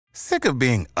Sick of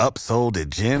being upsold at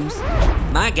gyms?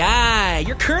 My guy,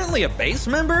 you're currently a base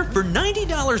member? For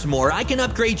 $90 more, I can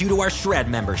upgrade you to our Shred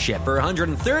membership. For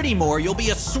 $130 more, you'll be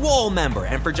a Swole member.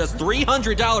 And for just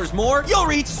 $300 more, you'll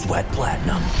reach Sweat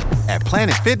Platinum. At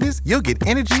Planet Fitness, you'll get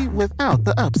energy without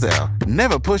the upsell.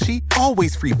 Never pushy,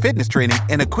 always free fitness training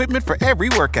and equipment for every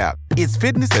workout. It's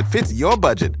fitness that fits your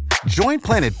budget. Join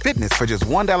Planet Fitness for just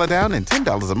 $1 down and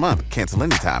 $10 a month. Cancel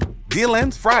anytime. Deal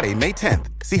ends Friday, May 10th.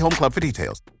 See Home Club for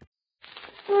details.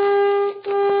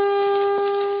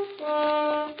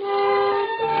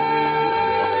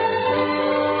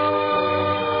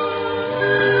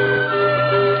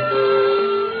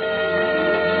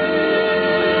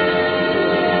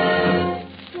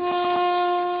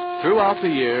 Throughout the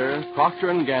year,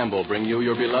 Procter & Gamble bring you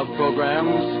your beloved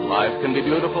programs, Life Can Be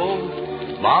Beautiful,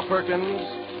 Ma Perkins,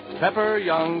 Pepper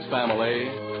Young's Family,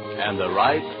 and The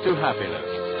Right to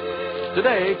Happiness.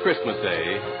 Today, Christmas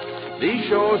Day, these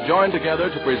shows join together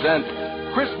to present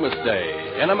Christmas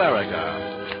Day in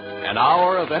America, an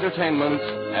hour of entertainment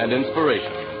and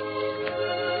inspiration.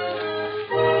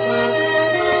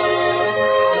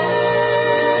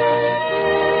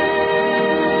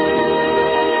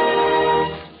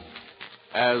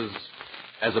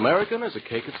 As American as a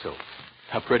cake of soap.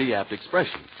 A pretty apt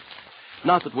expression.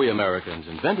 Not that we Americans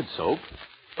invented soap,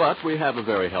 but we have a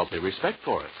very healthy respect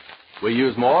for it. We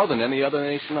use more than any other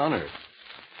nation on earth.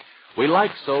 We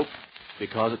like soap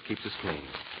because it keeps us clean.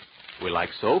 We like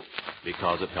soap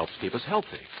because it helps keep us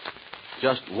healthy.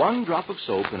 Just one drop of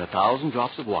soap in 1,000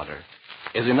 drops of water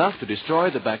is enough to destroy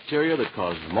the bacteria that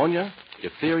cause pneumonia,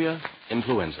 diphtheria,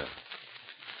 influenza.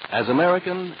 As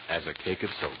American as a cake of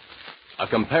soap. A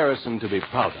comparison to be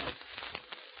proud of.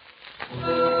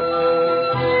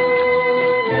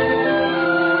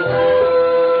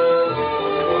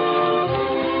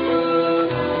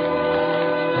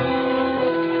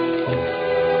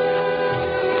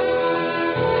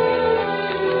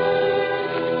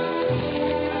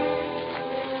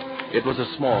 It was a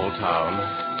small town,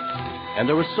 and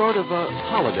there was sort of a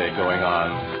holiday going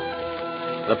on.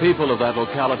 The people of that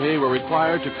locality were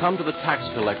required to come to the tax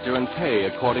collector and pay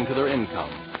according to their income.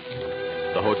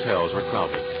 The hotels were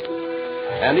crowded.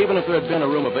 And even if there had been a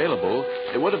room available,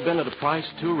 it would have been at a price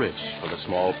too rich for the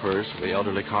small purse of the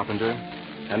elderly carpenter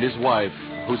and his wife,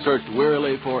 who searched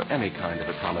wearily for any kind of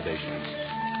accommodations.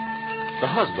 The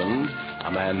husband,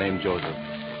 a man named Joseph,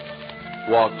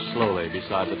 walked slowly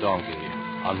beside the donkey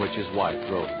on which his wife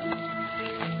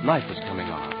rode. Night was coming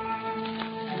on.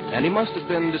 And he must have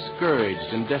been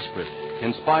discouraged and desperate,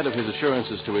 in spite of his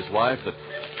assurances to his wife that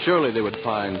surely they would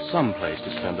find some place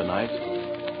to spend the night.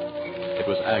 It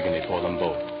was agony for them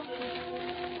both.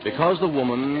 Because the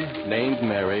woman, named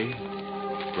Mary,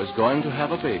 was going to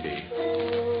have a baby.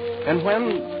 And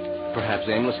when, perhaps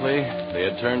aimlessly, they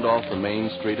had turned off the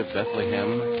main street of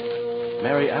Bethlehem,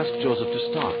 Mary asked Joseph to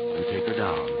stop and take her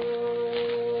down.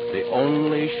 The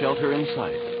only shelter in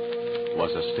sight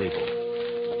was a stable.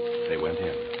 They went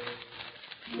in.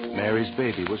 Mary's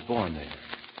baby was born there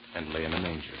and lay in a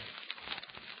manger.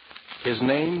 His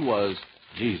name was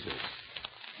Jesus.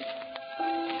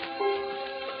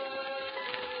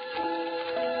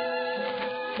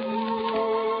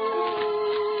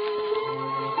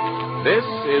 This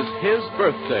is his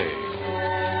birthday.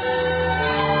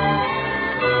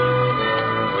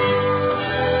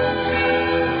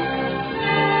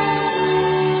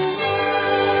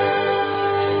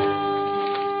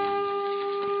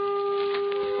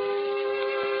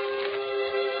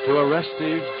 To a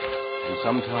restive and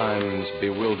sometimes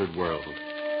bewildered world,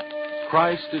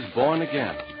 Christ is born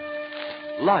again.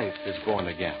 Life is born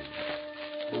again.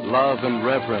 Love and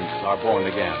reverence are born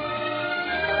again.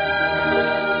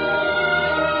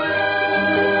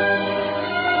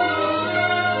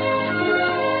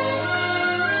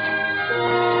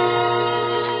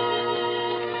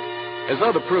 As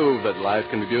though to prove that life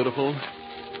can be beautiful,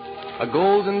 a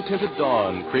golden-tinted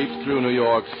dawn creeps through New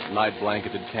York's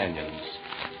night-blanketed canyons.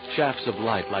 Shafts of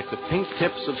light like the pink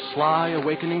tips of sly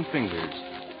awakening fingers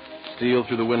steal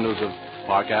through the windows of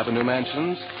Park Avenue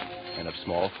mansions and of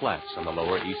small flats on the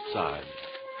Lower East Side.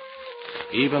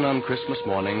 Even on Christmas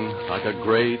morning, like a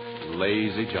great,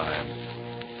 lazy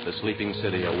giant, the sleeping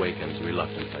city awakens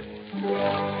reluctantly.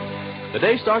 The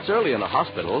day starts early in the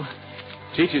hospital.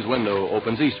 Chi-Chi's window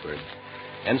opens eastward,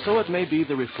 and so it may be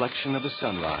the reflection of the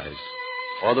sunrise,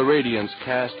 or the radiance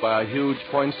cast by a huge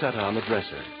poinsettia on the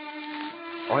dresser.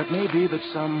 Or it may be that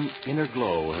some inner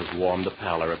glow has warmed the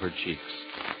pallor of her cheeks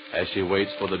as she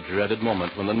waits for the dreaded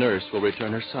moment when the nurse will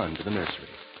return her son to the nursery.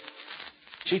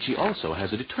 Chi-Chi also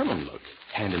has a determined look,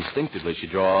 and instinctively she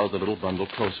draws the little bundle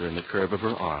closer in the curve of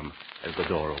her arm as the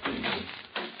door opens.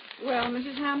 Well,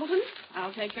 Mrs. Hamilton,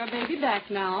 I'll take your baby back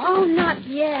now. Oh, not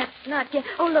yet. Not yet.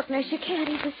 Oh, look, Nurse, you can't.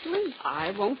 He's asleep.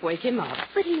 I won't wake him up.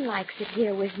 But he likes it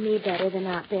here with me better than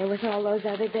out there with all those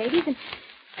other babies.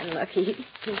 And look, he's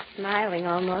smiling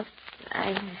almost,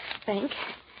 I think.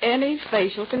 Any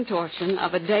facial contortion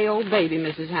of a day-old baby,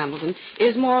 Mrs. Hamilton,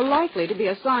 is more likely to be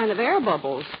a sign of air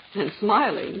bubbles than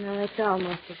smiling. No, it's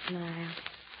almost a smile.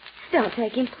 Don't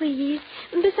take him, please.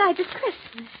 Besides, it's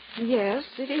Christmas. Yes,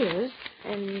 it is.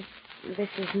 And this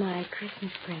is my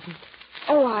Christmas present.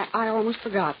 Oh, I almost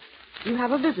forgot. You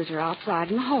have a visitor outside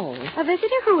in the hall. A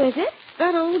visitor? Who is it?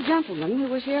 That old gentleman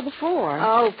who was here before.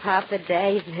 Oh, Papa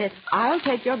David. I'll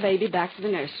take your baby back to the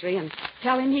nursery and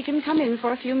tell him he can come in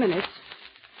for a few minutes.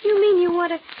 You mean you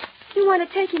want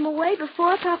to take him away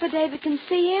before Papa David can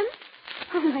see him?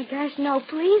 Oh, my gosh, no,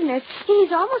 please, Nurse.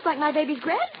 He's almost like my baby's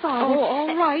grandfather. Oh,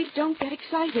 all right. Don't get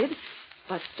excited.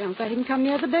 But don't let him come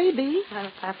near the baby.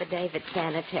 Well, Papa David's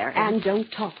sanitary. And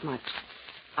don't talk much.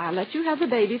 I'll let you have the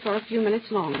baby for a few minutes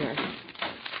longer.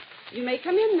 You may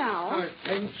come in now. Oh,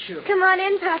 thank you. Come on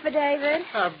in, Papa David.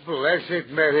 A blessed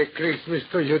Merry Christmas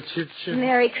to you, Chicha.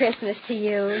 Merry Christmas to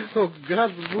you. Oh,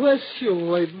 God bless you,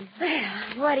 Layton.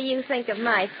 Well, what do you think of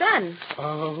my son?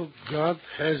 Oh, God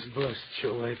has blessed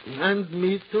you, Layton. And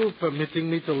me, too,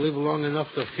 permitting me to live long enough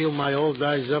to fill my old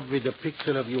eyes up with the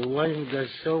picture of you lying there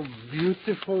so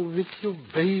beautiful with you,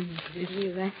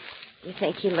 baby. You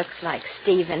think he looks like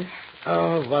Stephen?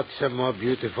 Oh, what's a more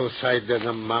beautiful sight than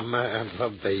a mama and her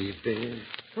baby?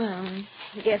 Well,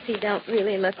 I guess he don't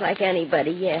really look like anybody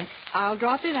yet. I'll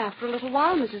drop in after a little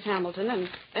while, Mrs. Hamilton, and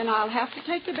then I'll have to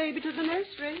take the baby to the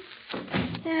nursery.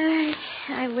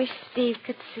 I wish Steve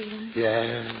could see him.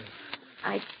 Yeah.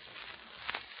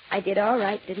 I did all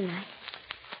right, didn't I?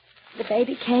 The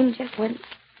baby came just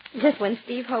when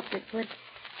Steve hoped it would.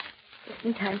 Just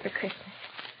in time for Christmas.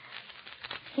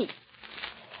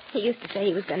 He used to say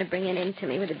he was going to bring it in to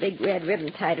me with a big red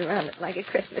ribbon tied around it like a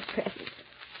Christmas present.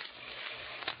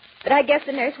 But I guess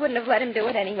the nurse wouldn't have let him do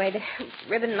it anyway. The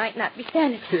ribbon might not be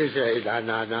sanitary. You say,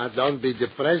 no, don't be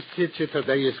depressed, Chicha.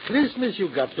 Today is Christmas.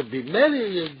 You got to be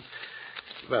merry and,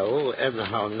 well,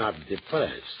 anyhow, not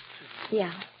depressed.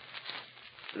 Yeah.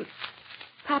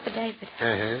 Papa David.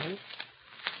 Uh-huh.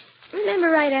 Remember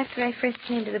right after I first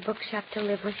came to the bookshop to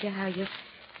live with you how you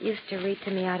used to read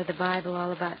to me out of the Bible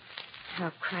all about how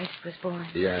Christ was born?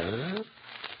 Yeah?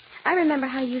 I remember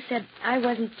how you said I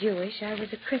wasn't Jewish, I was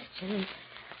a Christian, and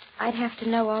I'd have to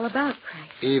know all about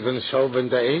Christ. Even so, when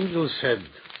the angel said,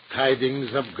 tidings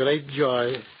of great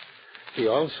joy, he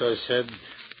also said,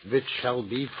 which shall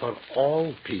be for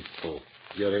all people.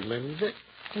 You remember?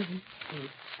 Mm-hmm.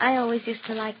 I always used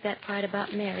to like that part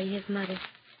about Mary, his mother.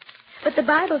 But the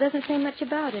Bible doesn't say much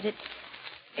about it.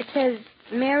 It says,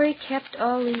 Mary kept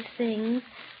all these things,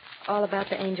 all about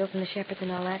the angels and the shepherds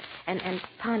and all that, and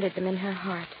pondered them in her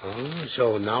heart. Oh,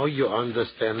 so now you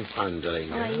understand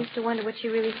pondering, Oh, huh? I used to wonder what she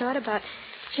really thought about.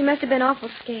 She must have been awful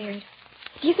scared.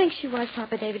 Do you think she was,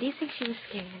 Papa David? Do you think she was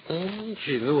scared?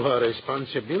 She knew her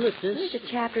responsibilities. There's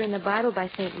a chapter in the Bible by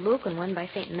St. Luke and one by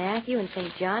St. Matthew and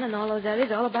St. John and all those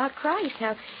others all about Christ,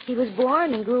 how he was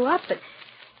born and grew up. But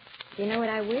do you know what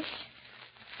I wish?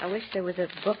 I wish there was a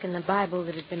book in the Bible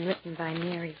that had been written by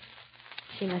Mary.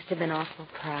 She must have been awful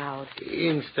proud.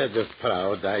 Instead of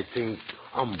proud, I think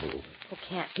humble. Well,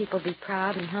 can't people be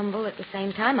proud and humble at the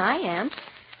same time? I am.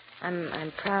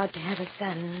 I'm proud to have a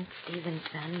son, Stephen's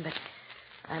son, but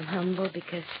I'm humble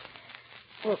because,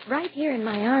 well, right here in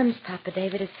my arms, Papa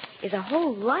David, is a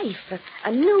whole life,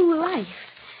 a new life.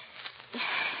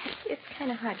 It's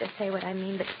kind of hard to say what I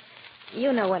mean, but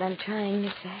you know what I'm trying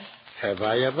to say. Have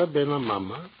I ever been a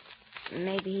mama?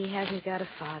 Maybe he hasn't got a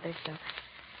father, so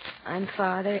I'm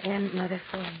father and mother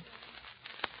for him.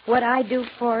 What I do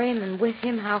for him and with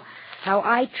him, how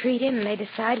I treat him, may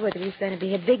decide whether he's going to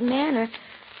be a big man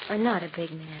or not a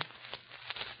big man.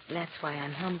 That's why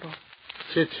I'm humble.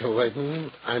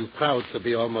 Layton, I'm proud to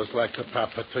be almost like a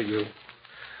papa to you.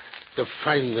 The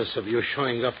fineness of you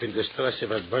showing up in the stress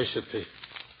of adversity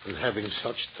and having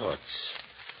such thoughts.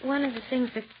 One of the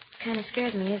things that kind of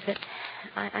scares me is that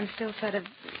I'm still sort of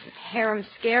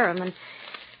harem-scarum, and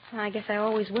I guess I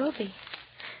always will be.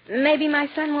 Maybe my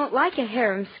son won't like a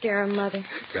harem-scarum mother.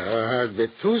 God, with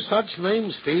two such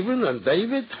names, Stephen and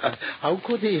David, how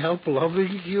could he help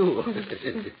loving you?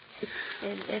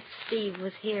 If Steve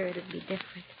was here, it'd be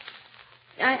different.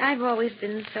 I've always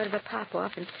been sort of a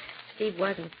pop-off, and Steve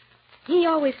wasn't. He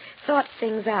always thought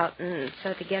things out, and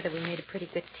so together we made a pretty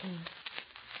good team.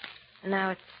 And now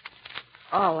it's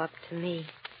all up to me.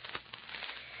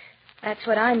 That's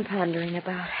what I'm pondering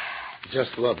about.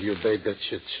 Just love your baby,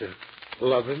 Chicha.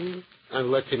 Love him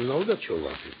and let him know that you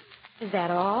love him. Is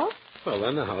that all? Well,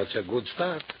 anyhow, it's a good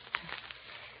start.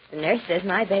 The nurse says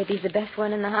my baby's the best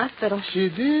one in the hospital. She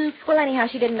did? Well, anyhow,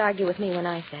 she didn't argue with me when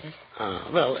I said it.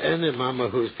 Well, any mama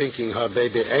who's thinking her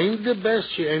baby ain't the best,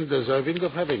 she ain't deserving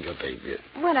of having a baby.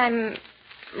 What I'm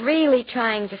really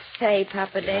trying to say,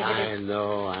 Papa David, I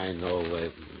know.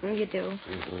 You do?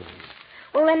 Mm-hmm.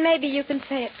 Well, then maybe you can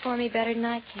say it for me better than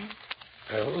I can.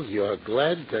 Well, you're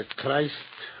glad that Christ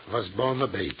was born a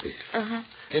baby. Uh-huh.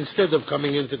 Instead of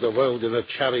coming into the world in a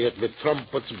chariot with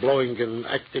trumpets blowing and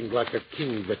acting like a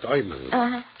king with ointment.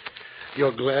 Uh-huh.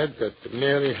 You're glad that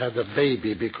Mary had a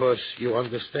baby because you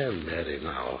understand Mary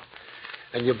now.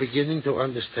 And you're beginning to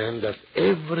understand that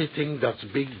everything that's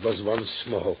big was once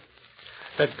small.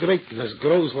 That greatness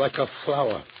grows like a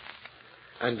flower.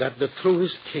 And that the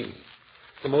truest king,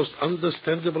 the most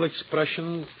understandable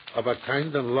expression of a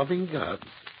kind and loving God,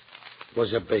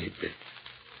 was a baby,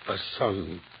 a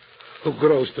son, who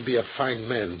grows to be a fine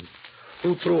man,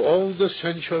 who through all the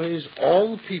centuries,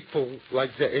 all people, like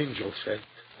the angel said,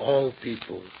 all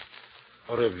people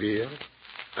revere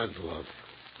and love.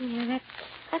 Yeah,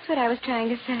 that's what I was trying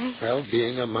to say. Well,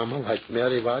 being a mama like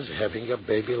Mary was, having a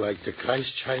baby like the Christ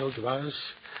child was,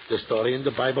 the story in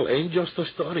the Bible ain't just a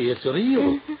story, it's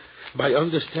real. Mm-hmm. By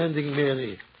understanding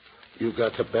Mary, you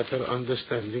got a better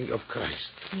understanding of Christ.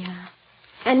 Yeah.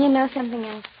 And you know something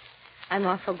else? I'm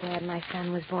awful glad my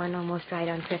son was born almost right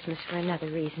on Christmas for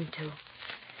another reason, too.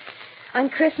 On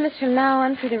Christmas from now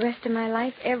on for the rest of my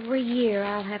life, every year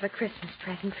I'll have a Christmas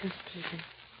present from Stephen.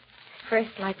 First,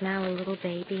 like now, a little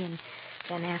baby, and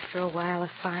then after a while,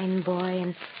 a fine boy,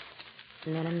 and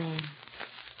then a man.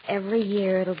 Every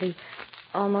year it'll be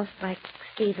almost like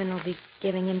Stephen will be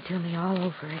giving him to me all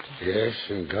over again. Yes,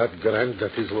 and God grant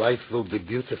that his life will be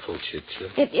beautiful,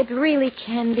 Chichi. It really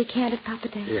can be, can't it, Papa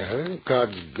David? Yeah,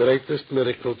 God's greatest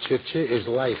miracle, Chichi, is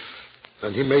life.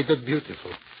 And he made it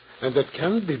beautiful. And it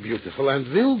can be beautiful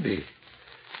and will be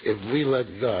if we let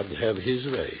God have his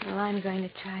way. Well, I'm going to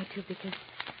try to because,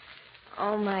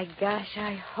 oh, my gosh,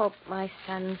 I hope my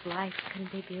son's life can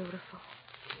be beautiful.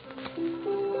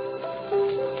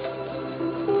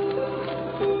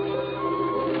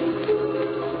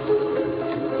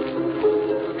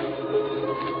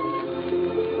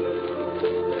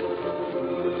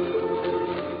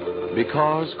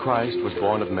 Because Christ was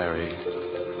born of Mary,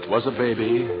 was a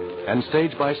baby, and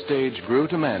stage by stage grew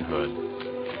to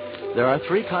manhood, there are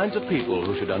three kinds of people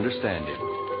who should understand him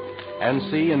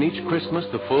and see in each Christmas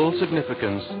the full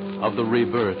significance of the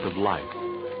rebirth of life.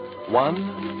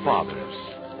 1,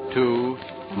 fathers. 2,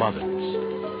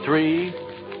 mothers. 3,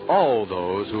 all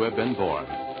those who have been born.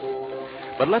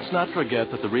 But let's not forget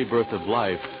that the rebirth of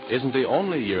life isn't the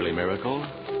only yearly miracle.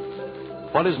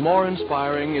 What is more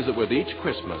inspiring is that with each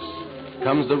Christmas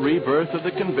comes the rebirth of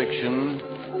the conviction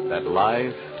that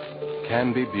life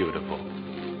can be beautiful.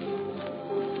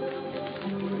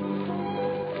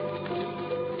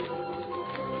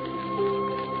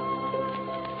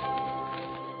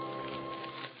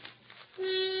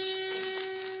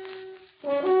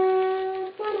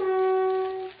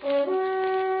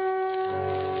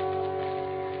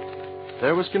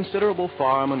 There was considerable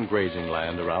farm and grazing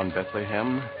land around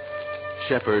Bethlehem.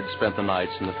 Shepherds spent the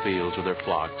nights in the fields with their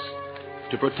flocks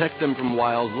to protect them from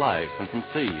wildlife and from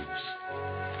thieves.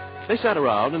 They sat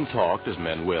around and talked, as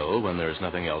men will when there's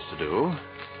nothing else to do.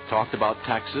 Talked about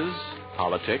taxes,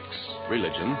 politics,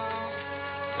 religion.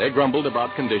 They grumbled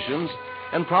about conditions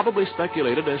and probably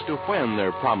speculated as to when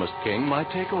their promised king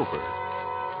might take over.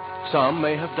 Some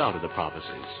may have doubted the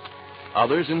prophecies.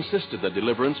 Others insisted that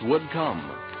deliverance would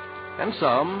come. And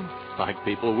some, like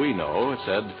people we know,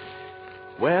 said,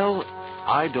 well,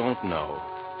 I don't know.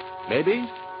 Maybe,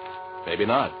 maybe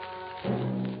not.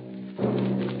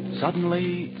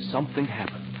 Suddenly, something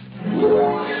happened.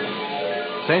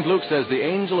 St. Luke says the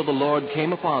angel of the Lord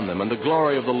came upon them, and the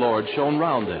glory of the Lord shone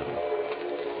round them.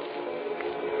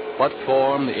 What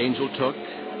form the angel took,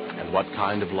 and what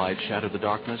kind of light shattered the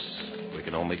darkness, we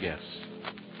can only guess.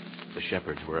 The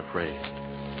shepherds were afraid.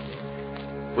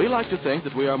 We like to think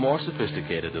that we are more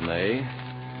sophisticated than they,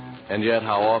 and yet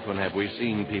how often have we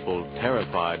seen people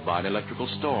terrified by an electrical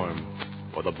storm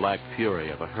or the black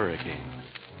fury of a hurricane?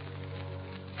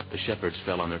 The shepherds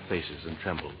fell on their faces and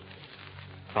trembled,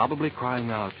 probably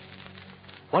crying out,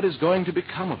 what is going to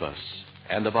become of us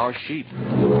and of our sheep? Fear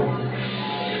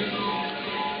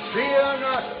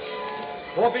not,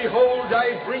 for behold,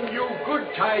 I bring you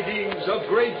good tidings of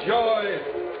great joy,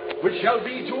 which shall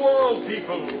be to all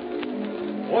people.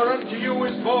 For unto you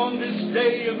is born this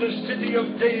day in the city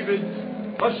of David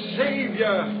a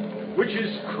Savior, which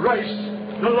is Christ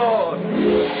the Lord.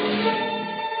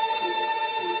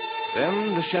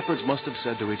 Then the shepherds must have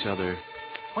said to each other,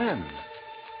 When?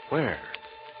 Where?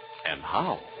 And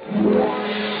how?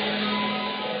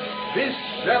 This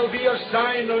shall be a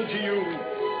sign unto you.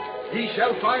 Ye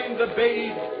shall find the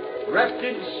babe wrapped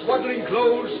in swaddling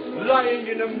clothes, lying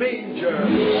in a manger.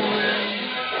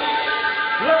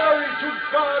 Glory to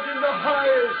God in the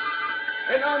highest,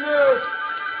 and on earth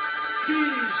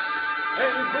peace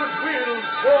and goodwill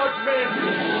toward men.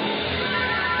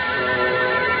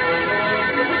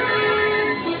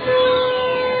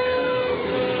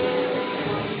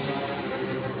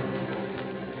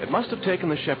 It must have taken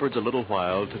the shepherds a little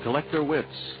while to collect their wits,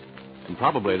 and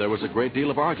probably there was a great deal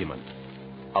of argument.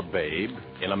 A babe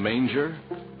in a manger?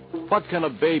 What can a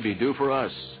baby do for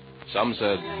us? Some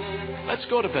said, let's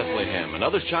go to Bethlehem, and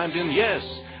others chimed in, yes,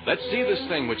 let's see this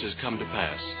thing which has come to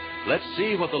pass. Let's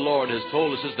see what the Lord has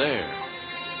told us is there.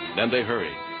 Then they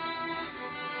hurried.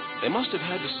 They must have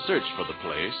had to search for the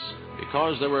place,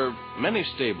 because there were many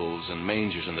stables and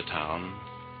mangers in the town.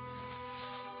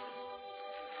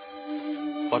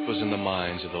 What was in the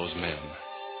minds of those men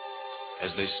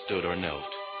as they stood or knelt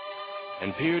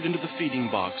and peered into the feeding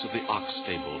box of the ox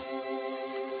stable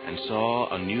and saw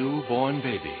a newborn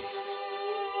baby?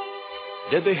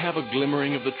 Did they have a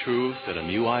glimmering of the truth that a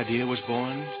new idea was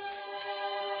born?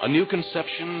 A new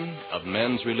conception of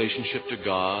men's relationship to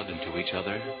God and to each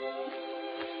other?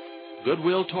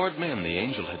 Goodwill toward men, the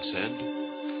angel had said.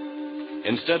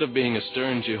 Instead of being a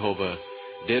stern Jehovah,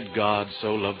 did God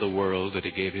so love the world that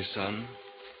he gave his Son?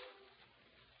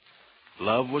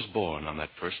 Love was born on that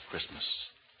first Christmas.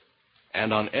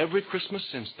 And on every Christmas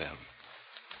since then,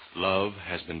 love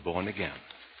has been born again.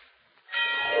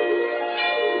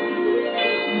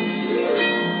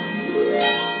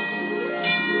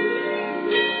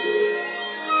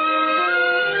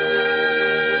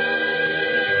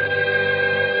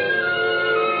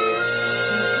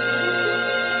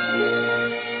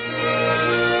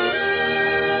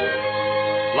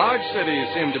 Large cities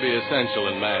seem to be essential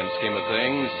in man's scheme of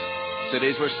things.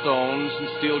 Cities where stones and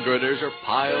steel girders are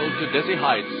piled to dizzy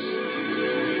heights.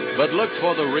 But look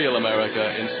for the real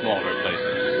America in smaller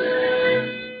places.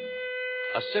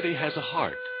 A city has a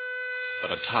heart,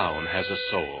 but a town has a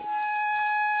soul.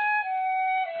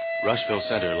 Rushville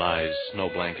Center lies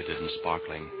snow-blanketed and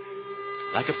sparkling,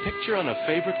 like a picture on a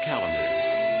favorite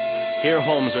calendar. Here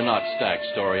homes are not stacked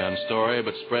story on story,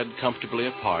 but spread comfortably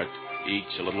apart,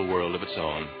 each a little world of its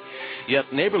own.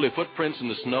 Yet neighborly footprints in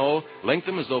the snow link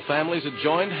them as though families had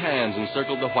joined hands and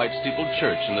circled the white-steepled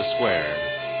church in the square.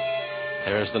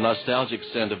 There is the nostalgic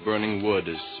scent of burning wood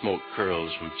as smoke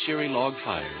curls from cheery log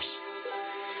fires.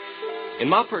 In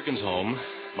Ma Perkins' home,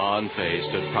 Ma and Fay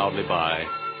stood proudly by,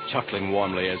 chuckling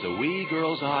warmly as a wee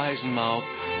girl's eyes and mouth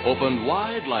opened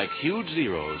wide like huge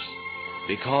zeros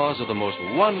because of the most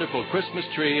wonderful Christmas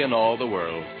tree in all the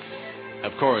world.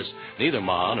 Of course, neither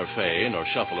Ma nor Fay nor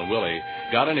Shuffle and Willie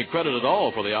got any credit at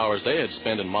all for the hours they had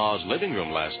spent in Ma's living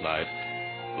room last night,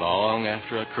 long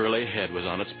after a curly head was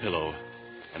on its pillow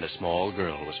and a small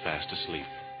girl was fast asleep.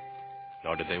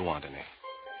 Nor did they want any.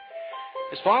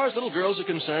 As far as little girls are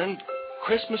concerned,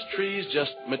 Christmas trees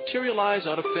just materialize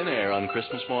out of thin air on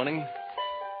Christmas morning,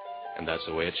 and that's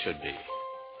the way it should be.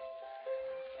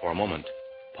 For a moment,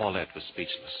 Paulette was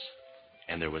speechless,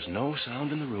 and there was no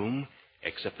sound in the room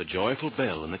except the joyful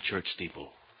bell in the church steeple.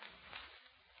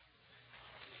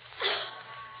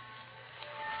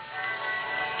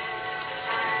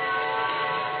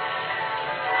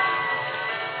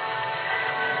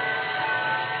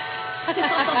 Grandma,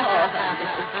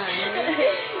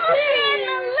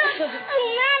 look. Oh,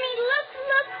 Mommy, look.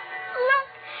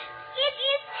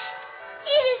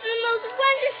 It is the most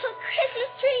wonderful Christmas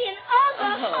tree in all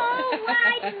the whole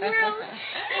wide world.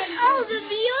 And all the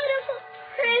beautiful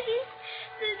presents.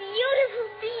 The beautiful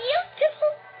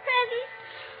presents.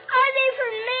 Are they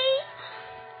for me?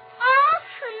 All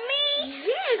for me?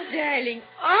 Yes, darling.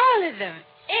 All of them.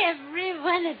 Every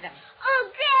one of them. Oh,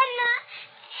 Grandma,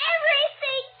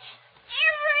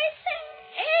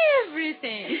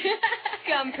 Everything.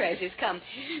 Come, precious, come.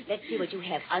 Let's see what you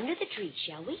have under the tree,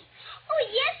 shall we? Oh,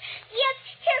 yes.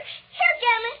 Here,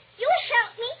 Grandma. You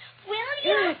help me, will you?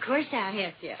 Yeah, of course I'll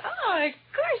help you. Oh, of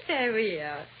course I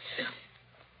will.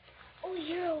 Oh,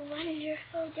 you're a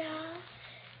wonderful doll.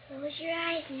 Close your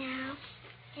eyes now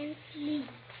and sleep.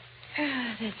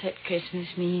 Oh, that's what Christmas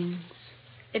means.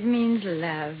 It means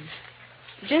love.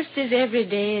 Just as every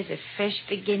day is a fresh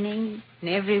beginning, and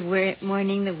every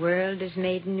morning the world is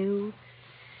made new,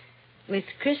 with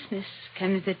Christmas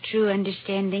comes the true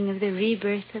understanding of the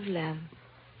rebirth of love.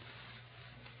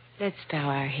 Let's bow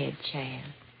our head,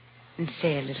 child, and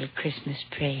say a little Christmas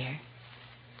prayer.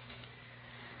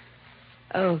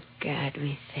 Oh, God,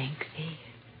 we thank Thee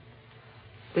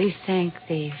we thank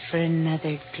thee for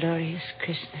another glorious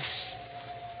Christmas.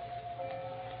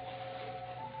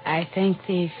 I thank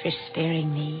thee for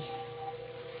sparing me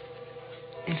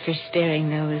and for sparing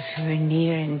those who are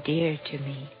near and dear to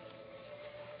me,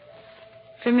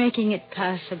 for making it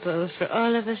possible for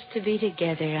all of us to be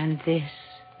together on this,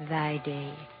 thy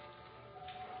day,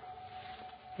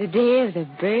 the day of the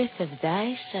birth of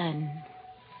thy Son,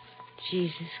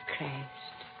 Jesus Christ,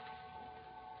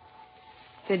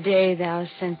 the day thou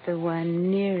sent the one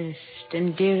nearest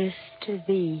and dearest to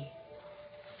thee,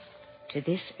 to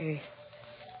this earth,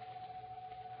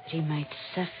 that he might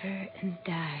suffer and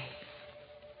die,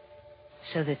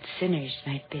 so that sinners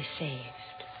might be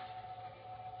saved.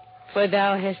 For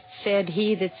thou hast said,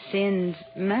 he that sins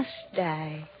must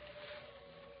die,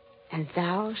 and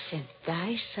thou sent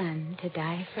thy Son to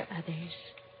die for others,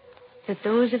 that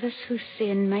those of us who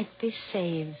sin might be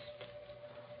saved,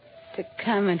 to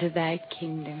come into thy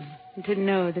kingdom, and to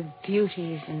know the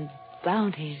beauties and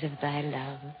bounties of thy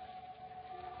love.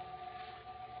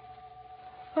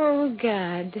 Oh,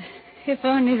 God, if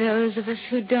only those of us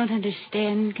who don't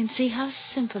understand can see how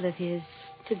simple it is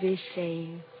to be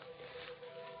saved.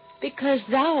 Because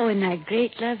thou, in thy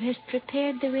great love, hast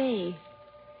prepared the way,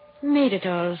 made it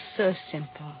all so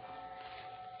simple,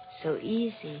 so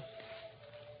easy,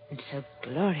 and so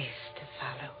glorious to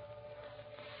follow.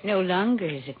 No longer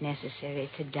is it necessary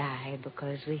to die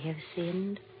because we have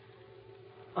sinned.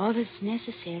 All that's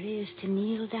necessary is to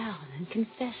kneel down and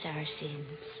confess our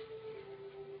sins,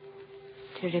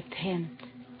 to repent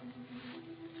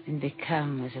and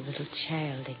become as a little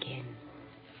child again,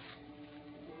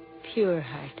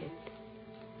 pure-hearted,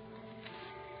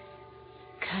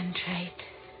 contrite,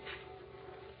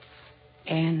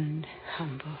 and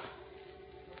humble.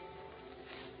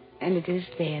 And it is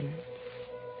then,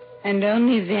 and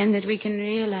only then, that we can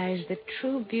realize the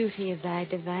true beauty of thy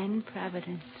divine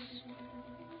providence,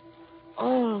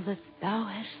 all that thou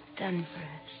hast done for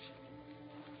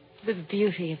us, the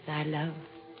beauty of thy love,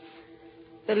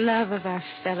 the love of our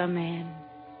fellow man,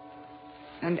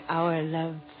 and our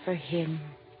love for him.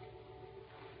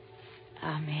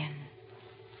 Amen.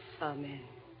 Amen.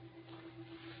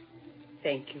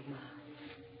 Thank you, Ma.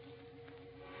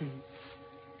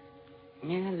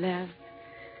 Yeah,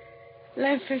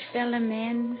 love for fellow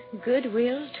men,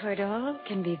 goodwill toward all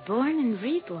can be born and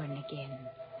reborn again,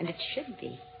 and it should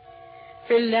be.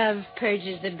 For love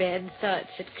purges the bad thoughts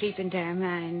that creep into our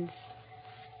minds.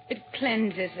 It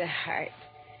cleanses the heart.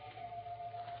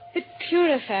 It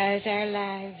purifies our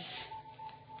lives.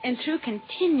 And through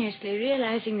continuously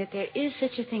realizing that there is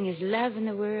such a thing as love in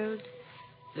the world,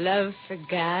 love for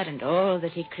God and all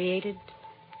that he created,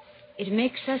 it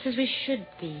makes us as we should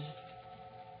be.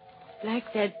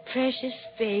 Like that precious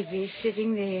baby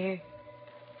sitting there,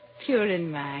 pure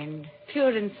in mind,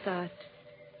 pure in thought.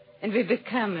 And we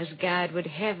become as God would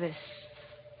have us,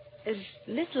 as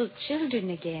little children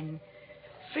again,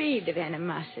 freed of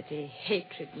animosity,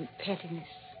 hatred, and pettiness.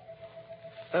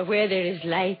 For where there is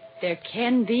light, there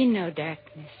can be no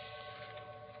darkness.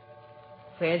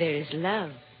 Where there is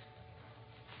love,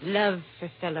 love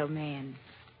for fellow man,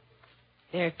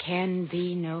 there can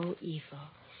be no evil.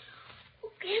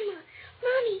 Oh, Grandma,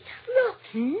 Mommy, look.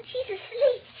 She's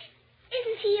asleep.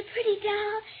 Isn't she a pretty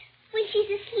doll when she's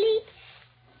asleep?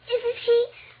 Isn't she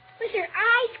with her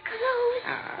eyes closed?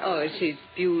 Oh, she's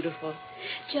beautiful.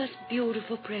 Just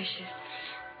beautiful, precious.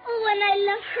 Oh, and I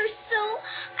love her so.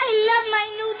 I love my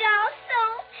new doll so.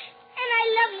 And I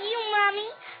love you, Mommy.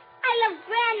 I love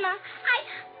Grandma.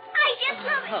 I just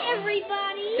love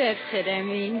everybody. That's what I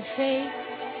mean, Faith.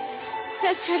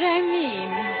 That's what I mean.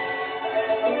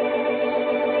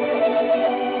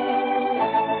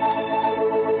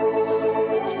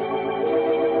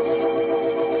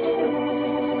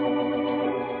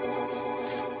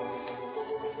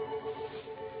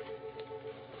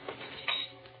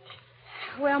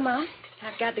 Well, Ma,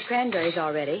 I've got the cranberries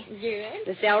already. Good.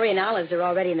 The celery and olives are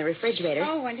already in the refrigerator.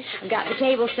 Oh, wonderful. I've got the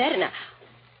table set and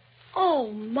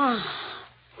Oh, Ma.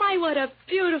 My, what a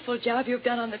beautiful job you've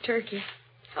done on the turkey.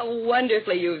 How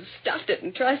wonderfully you've stuffed it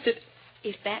and trussed it.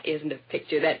 If that isn't a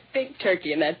picture, that big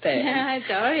turkey in that pan. Yeah, it's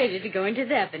all ready to go into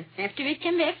the oven after we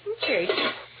come back from church.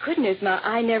 Goodness, Ma,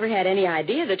 I never had any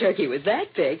idea the turkey was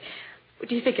that big.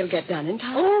 Do you think it'll get done in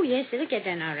time? Oh, yes, it'll get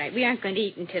done all right. We aren't going to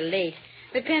eat until late.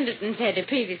 The Pendletons had a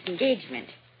previous engagement.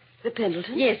 The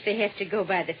Pendletons? Yes, they have to go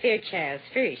by the Fairchilds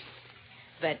first.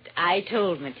 But I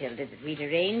told Matilda that we'd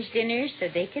arrange dinner so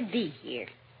they could be here.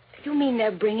 You mean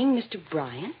they're bringing Mr.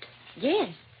 Bryant?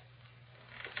 Yes.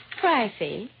 Why,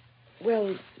 Faith?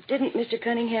 Well, didn't Mr.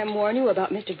 Cunningham warn you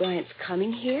about Mr. Bryant's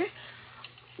coming here?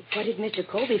 What if Mr.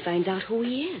 Colby finds out who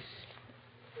he is?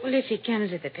 Well, if he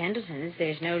comes with the Pendletons,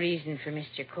 there's no reason for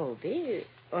Mr. Colby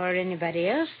or anybody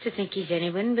else to think he's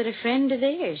anyone but a friend of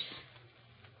theirs.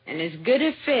 And as good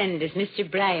a friend as Mr.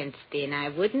 Bryant's been, I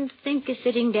wouldn't think of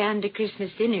sitting down to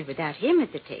Christmas dinner without him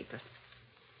at the table.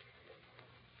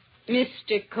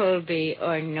 Mr. Colby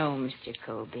or no Mr.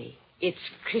 Colby, it's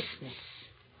Christmas.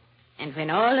 And when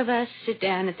all of us sit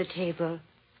down at the table,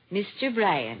 Mr.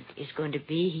 Bryant is going to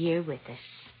be here with us.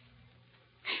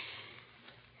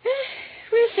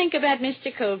 We'll think about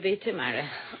Mr. Colby tomorrow.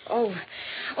 Oh,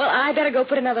 well, I better go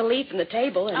put another leaf in the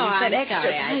table and I'm set extra.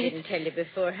 sorry I didn't tell you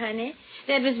before, honey.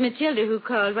 That was Matilda who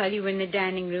called while you were in the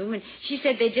dining room, and she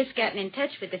said they'd just gotten in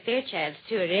touch with the Fairchilds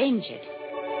to arrange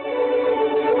it.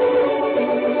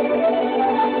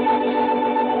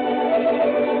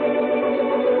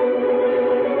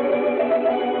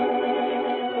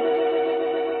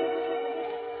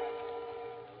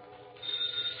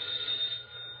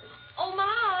 Oh,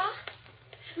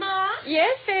 Ma,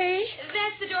 Yes, Faye?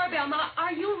 that's the doorbell, Ma.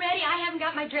 Are you ready? I haven't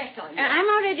got my dress on yet. I'm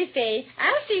all ready, Faye.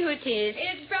 I'll see who it is.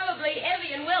 It's probably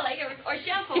Evie and Willie or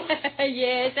Shuffle.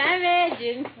 Yes, I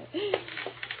imagine.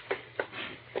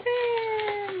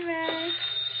 Right.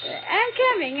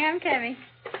 I'm coming.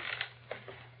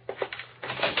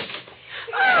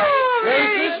 Oh,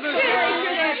 Merry Christmas, Merry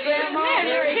Christmas, Merry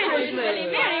Merry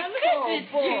Christmas,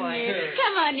 Oh, boy. Junior.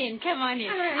 Come on in.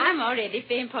 I'm all ready.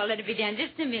 Faye and Paula to be down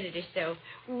just in a minute or so.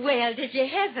 Well, did you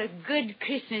have a good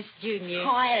Christmas, Junior?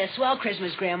 Oh, I had a swell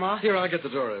Christmas, Grandma. Here, I'll get the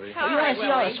door, Evie. You want to see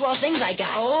all the swell things I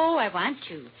got? Oh, I want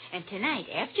to. And tonight,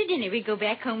 after dinner, we go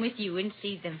back home with you and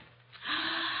see them.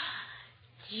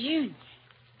 Junior,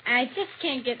 I just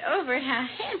can't get over how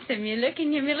handsome you look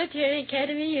in your military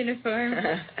academy uniform.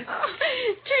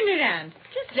 Turn around.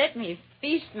 Just let me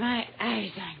feast my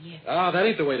eyes on you. Oh, that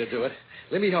ain't the way to do it.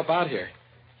 Let me help out here.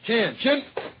 Chin.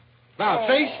 Now,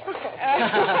 face.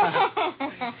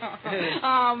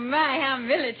 Oh, my, how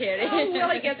military. Oh,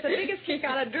 Willie gets the biggest kick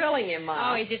out of drilling him,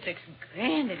 Ma. Oh, he just looks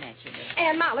grand in that uniform.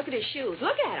 And, Ma, look at his shoes.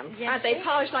 Look at them. Yes, Aren't they sir.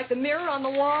 polished like the mirror on the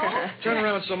wall? Turn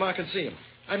around so Ma can see him.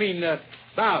 I mean, now,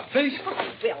 face.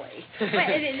 Billy. Well,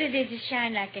 they just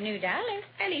shine like a new dollar.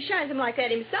 And he shines them like that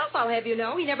himself, I'll have you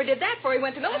know. He never did that before he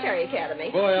went to military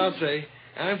academy. Boy, I'll say.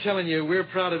 I'm telling you, we're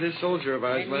proud of this soldier of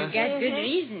ours, And Ma. you've got good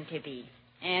reason to be.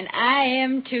 And I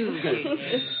am, too.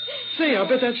 Say, I'll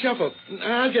bet that Shuffle.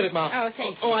 I'll get it, Ma. Oh,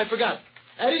 thank you. Oh, I forgot.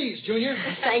 At ease, Junior.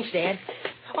 Thanks, Dad.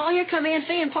 Oh, here come Aunt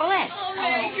Fay and Paulette. Oh,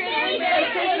 Merry Christmas. Merry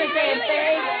Christmas, Aunt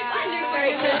Fay.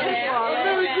 Merry Christmas, Paulette.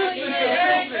 Merry Christmas.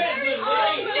 Merry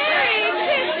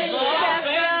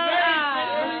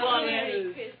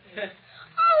Christmas.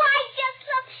 Oh, I just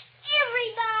love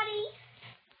everybody.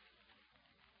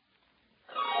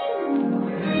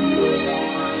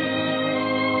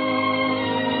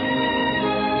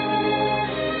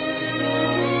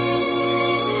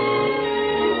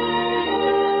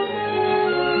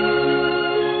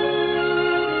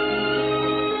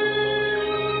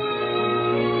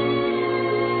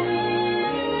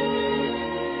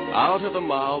 Out of the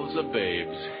mouths of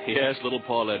babes. Yes, little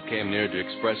Paulette came near to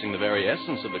expressing the very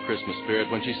essence of the Christmas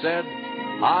spirit when she said,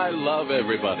 I love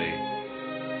everybody.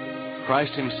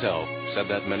 Christ himself said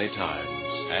that many times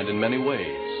and in many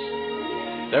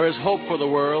ways. There is hope for the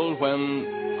world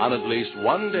when, on at least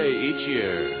one day each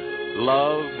year,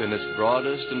 love in its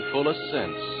broadest and fullest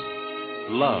sense,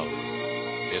 love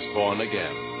is born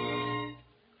again.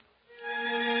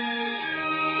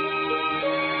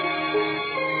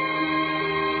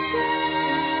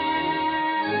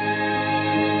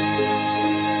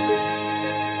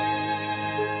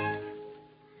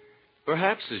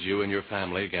 Perhaps as you and your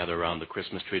family gather around the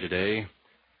Christmas tree today,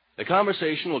 the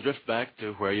conversation will drift back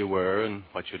to where you were and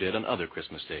what you did on other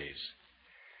Christmas days.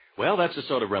 Well, that's the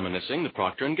sort of reminiscing the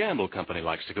Procter & Gamble Company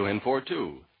likes to go in for,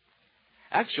 too.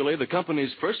 Actually, the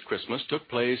company's first Christmas took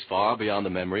place far beyond the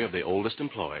memory of the oldest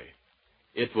employee.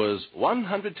 It was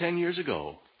 110 years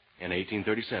ago, in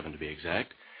 1837 to be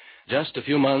exact, just a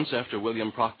few months after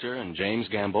William Procter and James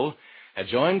Gamble had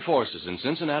joined forces in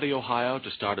Cincinnati, Ohio,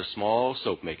 to start a small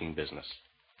soap-making business.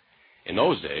 In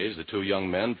those days, the two young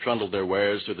men trundled their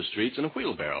wares through the streets in a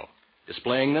wheelbarrow,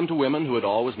 displaying them to women who had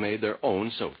always made their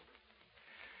own soap.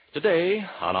 Today,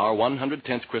 on our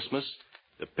 110th Christmas,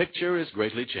 the picture is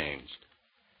greatly changed.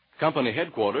 Company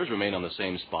headquarters remain on the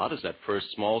same spot as that first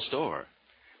small store,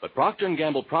 but Procter &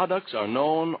 Gamble products are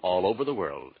known all over the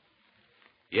world.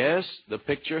 Yes, the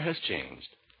picture has changed,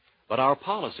 but our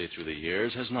policy through the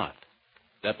years has not.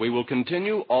 That we will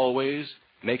continue always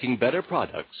making better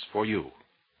products for you.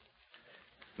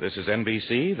 This is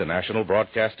NBC, the National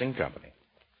Broadcasting Company.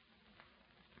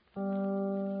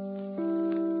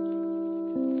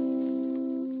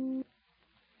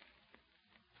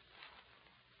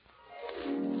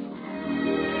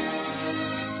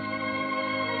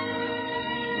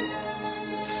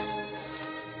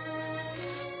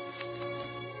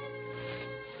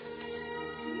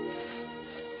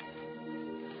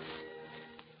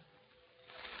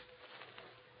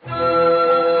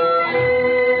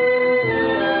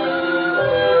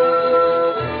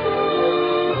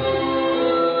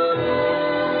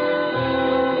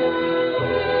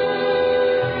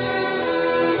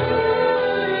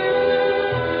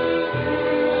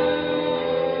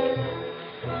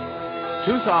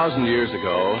 2,000 years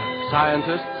ago,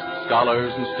 scientists,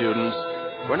 scholars, and students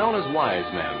were known as wise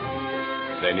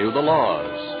men. They knew the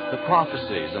laws, the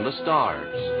prophecies, and the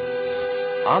stars.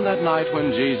 On that night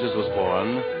when Jesus was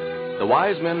born, the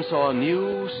wise men saw a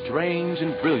new, strange,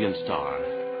 and brilliant star.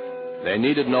 They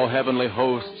needed no heavenly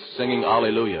hosts singing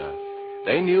Alleluia.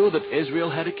 They knew that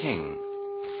Israel had a king.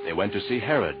 They went to see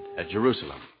Herod at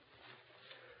Jerusalem.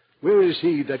 Where is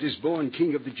he that is born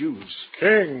King of the Jews?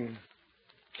 King?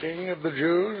 King of the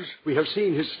Jews? We have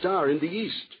seen his star in the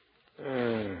east.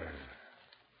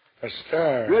 A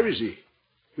star? Where is he?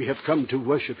 We have come to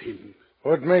worship him.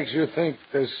 What makes you think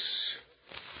this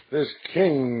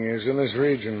king is in this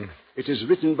region? It is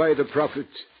written by the prophet,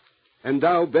 "And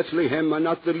thou, Bethlehem, art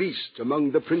not the least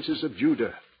among the princes of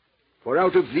Judah. For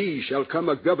out of thee shall come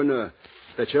a governor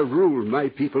that shall rule my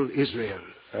people Israel."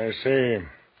 I see.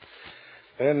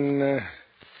 Then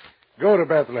go to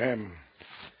Bethlehem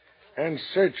and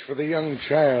search for the young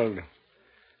child.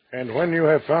 And when you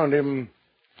have found him,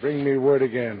 bring me word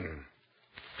again,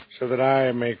 so that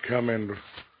I may come and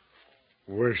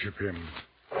worship him.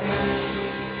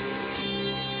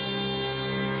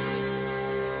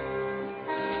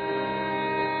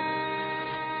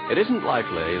 It isn't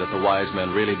likely that the wise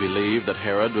men really believed that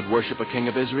Herod would worship a king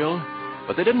of Israel,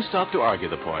 but they didn't stop to argue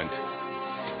the point.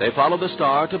 They followed the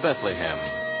star to Bethlehem,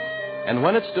 and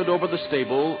when it stood over the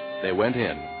stable, they went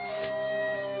in.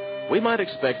 We might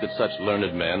expect that such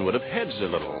learned men would have hedged a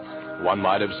little. One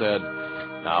might have said,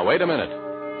 "Now, wait a minute.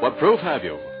 What proof have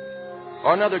you?"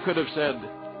 Or another could have said,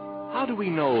 "How do we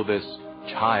know this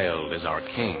child is our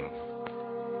king?"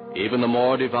 Even the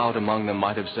more devout among them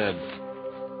might have said,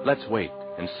 "Let's wait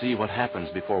and see what happens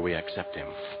before we accept him."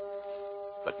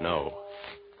 But no.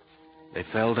 They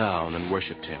fell down and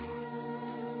worshipped him.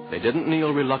 They didn't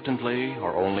kneel reluctantly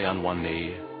or only on one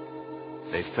knee.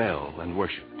 They fell and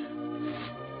worshipped.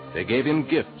 They gave him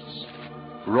gifts: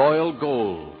 royal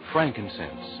gold,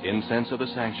 frankincense, incense of the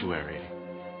sanctuary,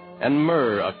 and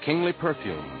myrrh, a kingly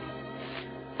perfume.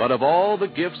 But of all the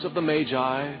gifts of the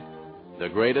Magi, the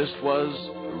greatest was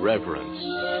reverence.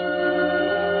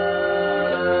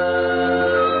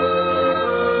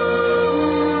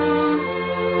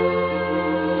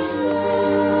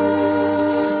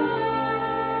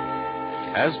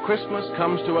 As Christmas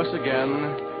comes to us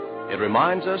again, it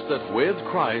reminds us that with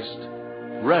Christ,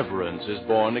 reverence is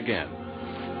born again.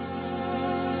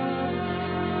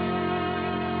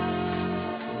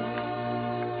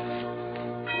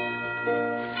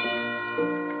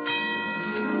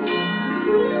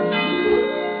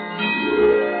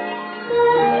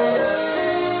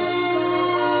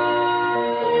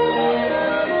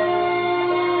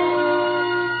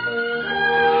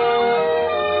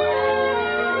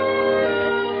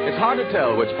 Hard to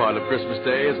tell which part of Christmas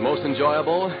Day is most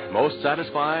enjoyable, most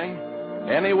satisfying.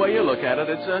 Any way you look at it,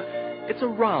 it's a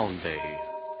round day,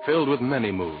 filled with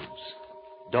many moods.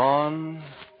 Dawn,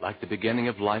 like the beginning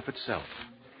of life itself.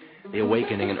 The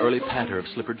awakening and early patter of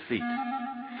slippered feet.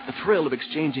 The thrill of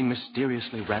exchanging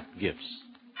mysteriously wrapped gifts.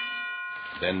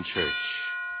 Then church.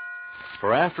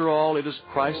 For after all, it is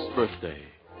Christ's birthday.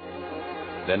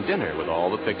 Then dinner with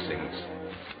all the fixings.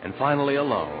 And finally a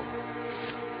lull.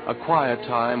 A quiet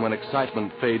time when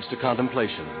excitement fades to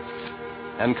contemplation,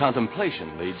 and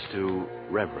contemplation leads to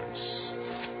reverence.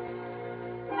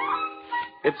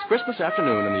 It's Christmas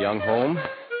afternoon in the Young home.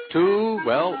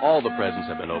 All the presents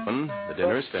have been opened, the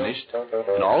dinner is finished,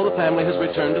 and all the family has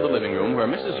returned to the living room where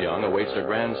Mrs. Young awaits her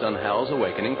grandson Hal's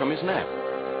awakening from his nap.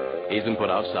 He's been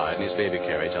put outside in his baby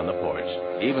carriage on the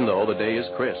porch, even though the day is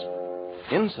crisp.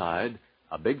 Inside,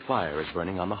 a big fire is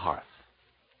burning on the hearth.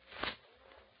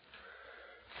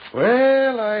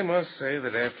 Well, I must say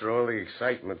that after all the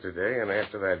excitement today and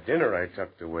after that dinner I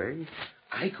tucked away,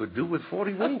 I could do with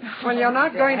 40 winks. Well, you're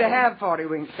not going to have 40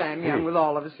 winks, Sam Young, with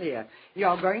all of us here.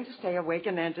 You're going to stay awake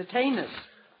and entertain us.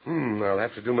 I'll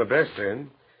have to do my best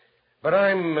then. But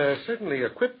I'm certainly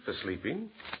equipped for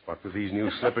sleeping. What with these new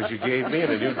slippers you gave me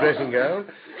and a new dressing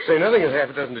gown. Say nothing of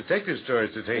half a dozen detective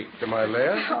stories to take to my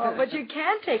lair. Oh, but you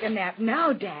can't take a nap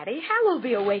now, Daddy. Hal will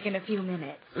be awake in a few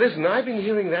minutes. Listen, I've been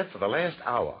hearing that for the last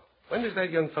hour. When does that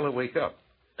young fellow wake up?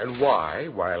 And why,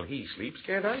 while he sleeps,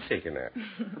 can't I take a nap?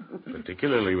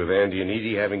 Particularly with Andy and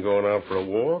Edie having gone out for a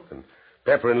walk and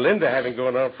Pepper and Linda having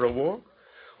gone out for a walk.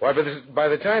 Why, by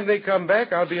the time they come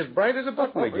back, I'll be as bright as a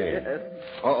button again.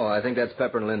 Uh-oh, I think that's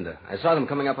Pepper and Linda. I saw them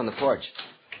coming up on the porch.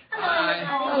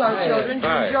 Hello, children. Did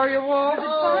you enjoy your walk?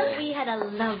 Oh, we had a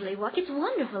lovely walk. It's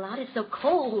wonderful out. It's so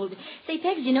cold. Say,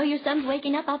 Pegs, you know your son's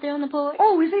waking up out there on the porch?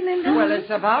 Oh, is he, Linda? Well,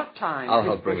 it's about time. I'll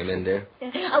help bring him in, dear.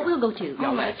 We'll go, too.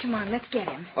 All right, come on, let's get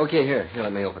him. Okay, here,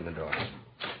 let me open the door.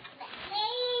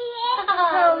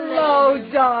 Hello, Oh,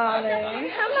 darling.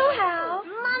 Hello, Hal.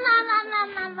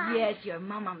 Mama. Yes, your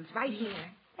mum's right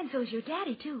here. And so's your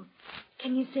daddy, too.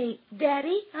 Can you say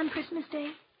Daddy on Christmas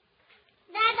Day?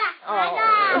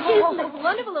 Isn't it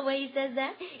wonderful the way he says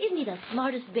that? Isn't he the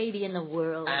smartest baby in the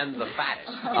world? And the fattest.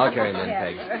 I'll carry him in,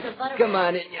 Peg. Come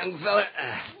on in, young fella.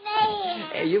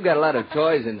 Hey, you've got a lot of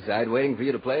toys inside waiting for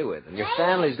you to play with, and your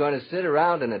family's going to sit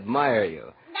around and admire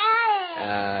you.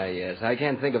 Yes, I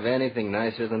can't think of anything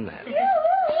nicer than that.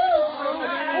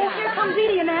 Oh, here comes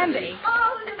Edie and Andy.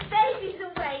 Oh, the baby's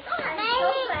awake. Oh, I'm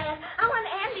so glad. I want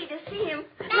Andy to see him.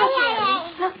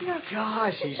 Look.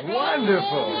 Gosh, he's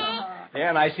wonderful. Yeah,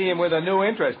 and I see him with a new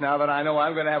interest now that I know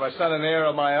I'm going to have a son and heir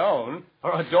of my own,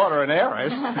 or a daughter and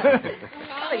heiress.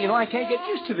 You know, I can't get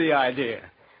used to the idea.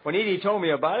 When Edie told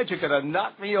me about it, you could have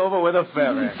knocked me over with a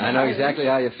feather. I know exactly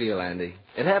how you feel, Andy.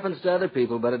 It happens to other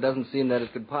people, but it doesn't seem that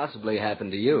it could possibly happen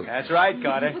to you. That's right,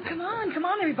 Carter. Well, come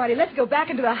on, everybody. Let's go back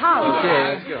into the house. Okay,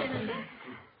 let's go.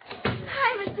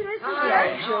 Hi, Mr. Mrs.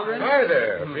 Hi, children. Hi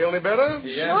there. Feel any better?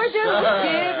 Yes, sure do.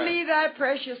 Give me that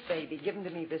precious baby. Give him to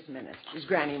me this minute. His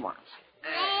granny wants.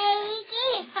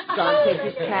 John take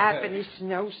his cap and his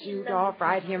snowsuit off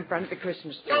right here in front of the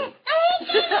Christmas tree.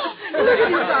 Look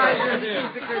at his eyes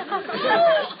underneath the Christmas tree.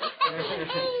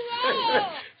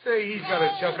 Say, he's got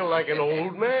a chuckle like an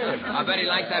old man. I bet he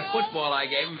likes that football I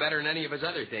gave him better than any of his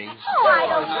other things. Oh, I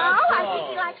don't know. I think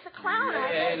he likes the clown.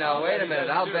 Hey, now, wait a minute.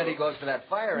 I'll bet he goes for that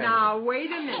fire engine. Now,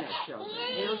 wait a minute, children.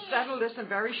 We'll settle this in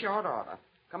very short order.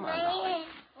 Come on, Dolly.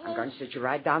 I'm going to sit you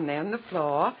right down there on the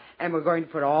floor, and we're going to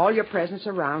put all your presents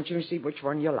around you and see which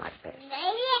one you like best.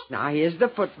 Now, here's the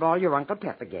football your Uncle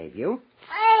Pepper gave you.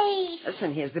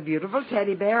 Listen, here's the beautiful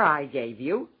teddy bear I gave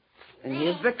you. And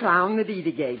here's the clown that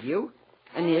Edie gave you.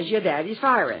 And here's your daddy's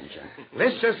fire engine.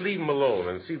 Let's just leave him alone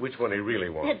and see which one he really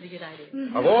wants. That's a good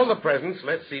idea. Of all the presents,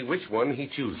 let's see which one he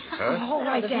chooses, huh? All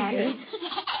right, Daddy.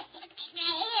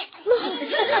 Look,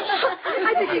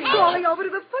 I think he's crawling over to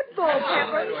the football,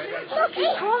 Pepper. Look,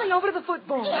 he's crawling over to the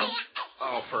football.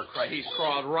 Oh, for Christ, he's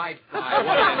crawled right by. What do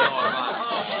you know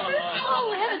about it?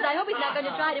 Oh, heavens, I hope he's not going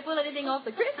to try to pull anything off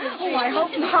the Christmas tree. Oh, I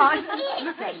hope not.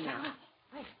 Look at him now.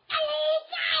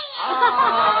 Oh,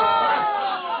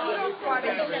 what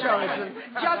he's chosen.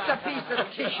 Just a piece of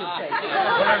tissue paper.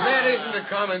 Well, that isn't a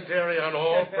commentary on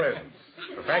all presents.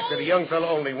 The fact that a young fellow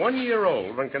only 1 year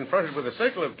old, when confronted with a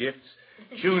circle of gifts,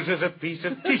 chooses a piece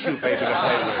of tissue paper to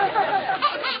play with.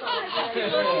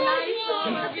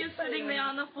 All of you sitting there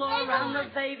on the floor around the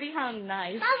baby. How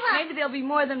nice. Maybe there'll be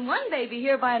more than one baby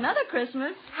here by another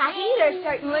Christmas. There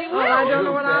certainly will. Well, I don't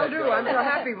know what I'll do. I'm so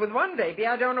happy with one baby.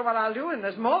 I don't know what I'll do, and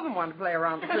there's more than one to play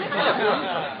around the Christmas tree.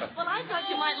 Well, I thought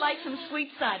you might like some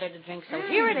sweet cider to drink, so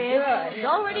here it is. It's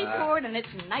already poured, and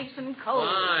it's nice and cold.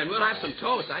 Fine, we'll have some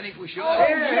toast. I think we should. Well,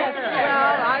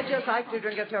 I just like to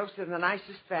drink a toast to the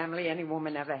nicest family any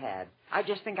woman ever had. I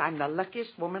just think I'm the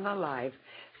luckiest woman alive.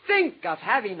 Think of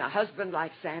having a husband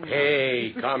like Sam.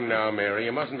 Hey, come now, Mary.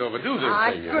 You mustn't overdo this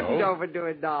I thing, you couldn't know. overdo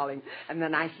it, darling. And the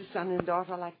nicest son and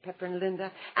daughter like Pepper and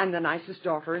Linda, and the nicest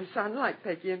daughter and son like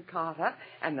Peggy and Carter,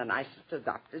 and the nicest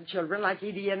adopted children like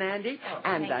Edie and Andy,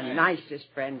 and the nicest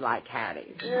friend like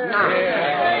Hattie.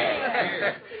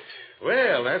 Yeah.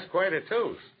 Well, that's quite a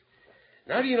toast.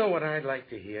 Now, do you know what I'd like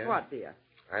to hear? What, dear?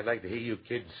 I'd like to hear you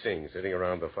kids sing sitting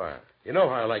around the fire. You know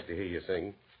how I like to hear you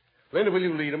sing. Linda, will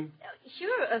you lead them?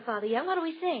 Sure, Father. Yeah, what do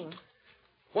we sing?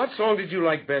 What song did you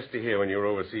like best to hear when you were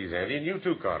overseas, Andy? And you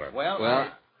too, Carter. Well,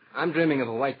 I'm dreaming of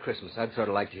a white Christmas. I'd sort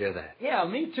of like to hear that. Yeah,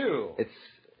 me too. It's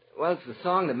the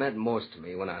song that meant most to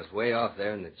me when I was way off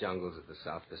there in the jungles of the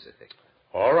South Pacific.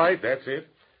 All right, that's it.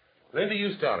 Linda,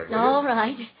 you start it, will you? All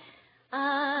right.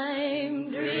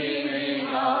 I'm dreaming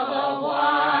of a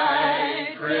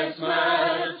white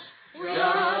Christmas,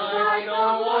 just like the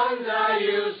ones I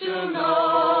used to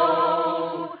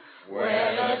know,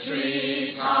 where the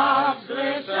treetops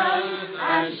glisten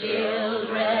and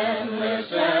children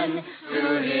listen to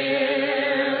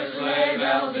hear sleigh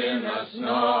bells in the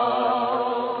snow.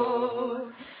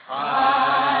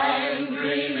 I'm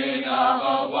dreaming of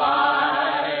a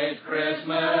white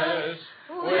Christmas,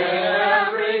 with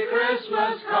every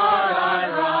Christmas card I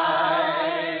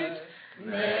write.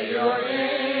 May your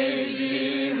day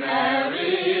be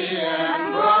merry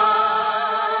and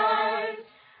bright,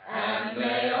 and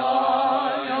may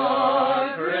all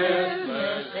your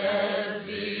Christmases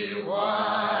be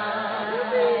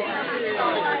white. You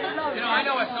know, I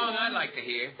know a song I'd like to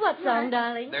hear. What song,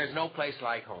 darling? There's no place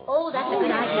like home. Oh, that's a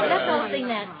good idea. Let's all sing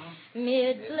that.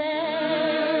 Mid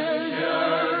pleasure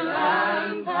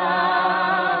and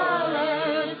palaces,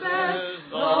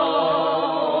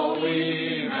 though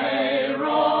we may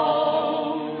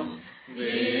roam, be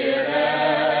it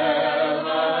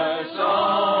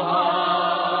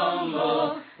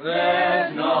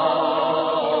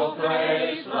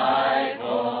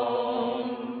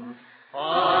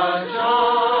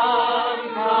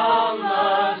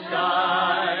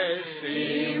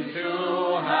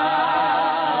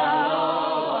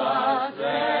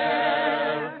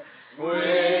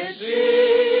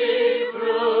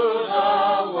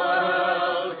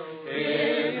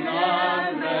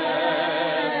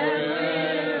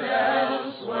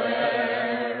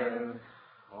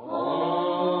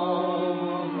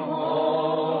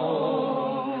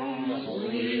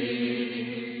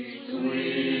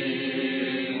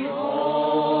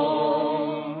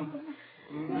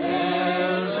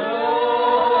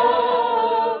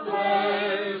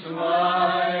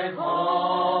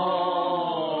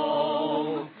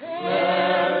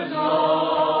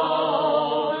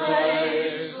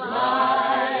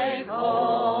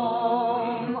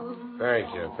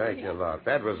lot.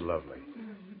 That was lovely.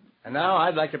 And now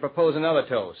I'd like to propose another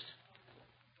toast.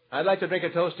 I'd like to drink a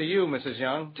toast to you, Mrs.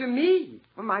 Young. To me?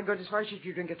 Oh, my goodness, why should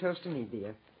you drink a toast to me,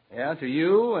 dear? Yeah, to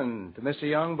you and to Mr.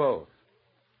 Young both.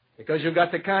 Because you've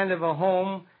got the kind of a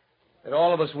home that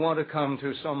all of us want to come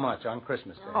to so much on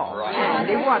Christmas Day. Oh,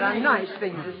 Andy, what a nice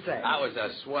thing to say. That was a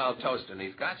swell toast, and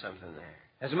he's got something there.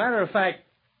 As a matter of fact,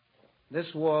 this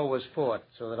war was fought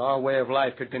so that our way of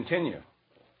life could continue.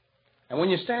 And when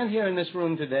you stand here in this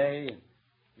room today, and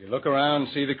you look around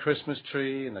and see the Christmas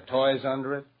tree and the toys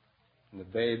under it, and the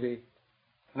baby,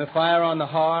 and the fire on the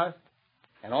hearth,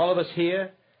 and all of us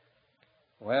here,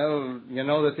 well, you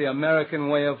know that the American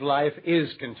way of life is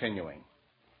continuing.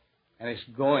 And it's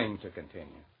going to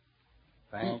continue.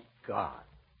 Thank God.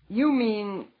 You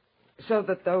mean so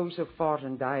that those who fought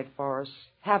and died for us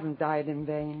haven't died in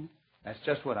vain? That's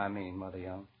just what I mean, Mother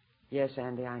Young. Yes,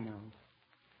 Andy, I know.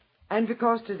 And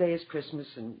because today is Christmas,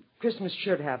 and Christmas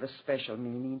should have a special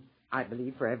meaning, I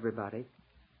believe, for everybody,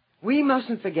 we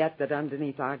mustn't forget that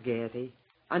underneath our gaiety,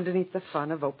 underneath the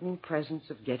fun of opening presents,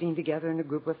 of getting together in a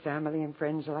group of family and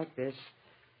friends like this,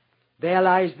 there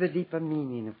lies the deeper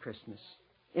meaning of Christmas.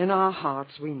 In our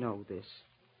hearts, we know this,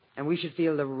 and we should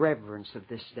feel the reverence of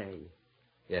this day.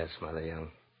 Yes, Mother Young.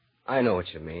 I know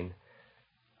what you mean.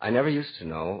 I never used to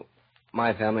know.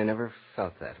 My family never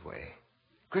felt that way.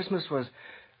 Christmas was,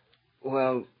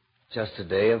 well, just a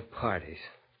day of parties.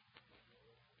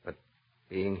 But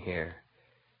being here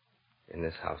in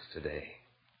this house today,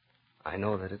 I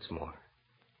know that it's more.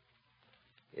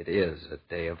 It is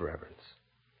a day of reverence.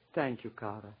 Thank you,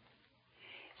 Carter.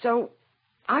 So,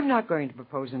 I'm not going to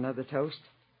propose another toast.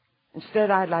 Instead,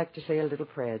 I'd like to say a little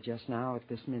prayer just now at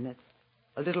this minute.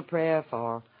 A little prayer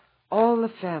for all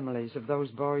the families of those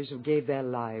boys who gave their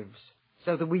lives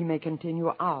so that we may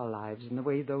continue our lives in the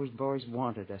way those boys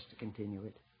wanted us to continue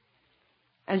it.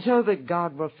 And so that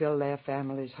God will fill their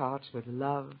families' hearts with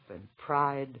love and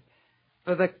pride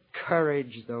for the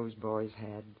courage those boys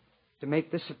had to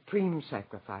make the supreme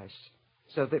sacrifice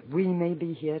so that we may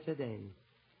be here today,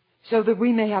 so that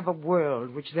we may have a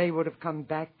world which they would have come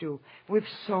back to with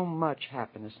so much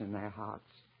happiness in their hearts,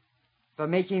 for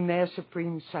making their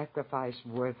supreme sacrifice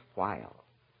worthwhile,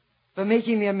 for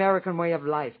making the American way of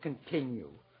life continue,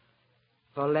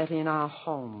 for letting our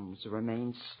homes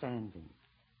remain standing,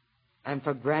 and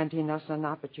for granting us an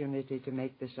opportunity to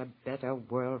make this a better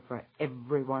world for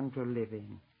everyone to live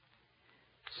in,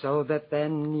 so that there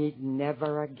need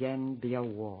never again be a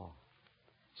war,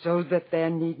 so that there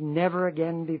need never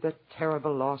again be the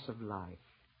terrible loss of life.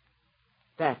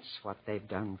 That's what they've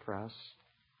done for us,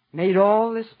 made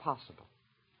all this possible.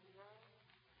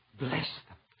 Bless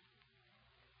them,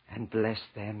 and bless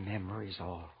their memories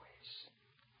always.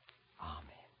 Amen.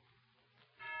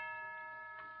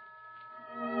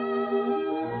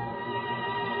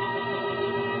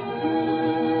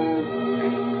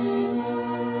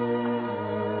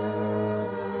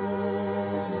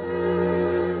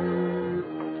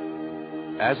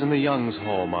 As in the Youngs'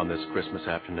 home on this Christmas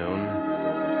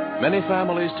afternoon, many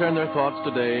families turn their thoughts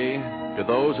today to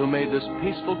those who made this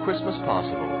peaceful Christmas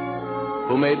possible,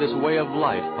 who made this way of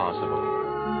life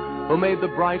possible, who made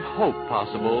the bright hope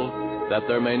possible that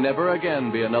there may never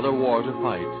again be another war to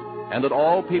fight, and that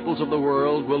all peoples of the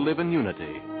world will live in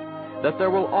unity, that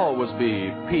there will always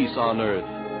be peace on earth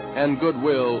and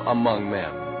goodwill among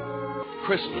men.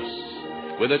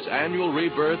 Christmas, with its annual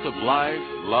rebirth of life,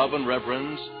 love, and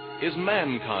reverence, is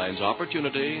mankind's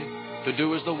opportunity to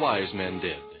do as the wise men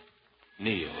did,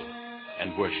 kneel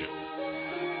and worship.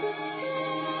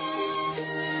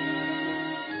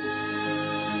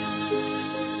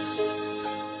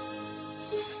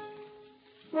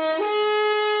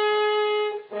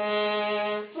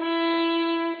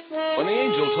 When the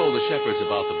angel told the shepherds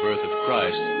about the birth of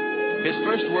Christ, his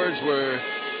first words were,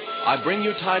 "I bring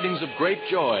you tidings of great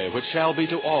joy, which shall be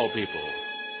to all people."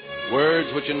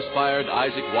 Words which inspired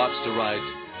Isaac Watts to write,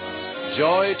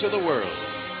 "Joy to the world,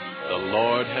 the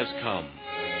Lord has come.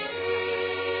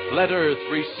 Let earth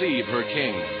receive her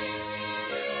King.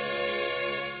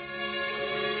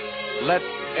 Let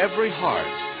every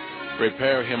heart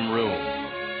prepare him room,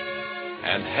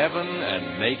 and heaven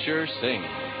and nature sing."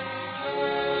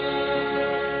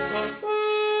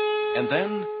 And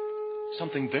then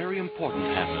something very important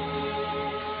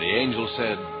happened. The angel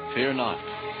said, "Fear not."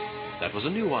 That was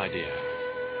a new idea.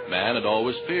 Man had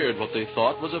always feared what they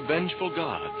thought was a vengeful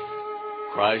God.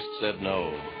 Christ said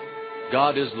no.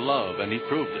 God is love, and he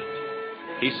proved it.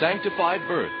 He sanctified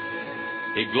birth.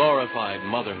 He glorified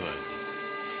motherhood.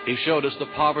 He showed us the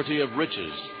poverty of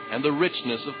riches and the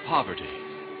richness of poverty.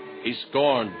 He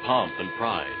scorned pomp and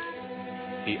pride.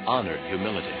 He honored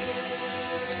humility.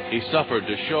 He suffered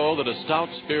to show that a stout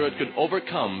spirit could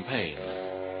overcome pain.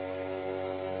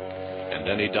 And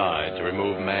then he died to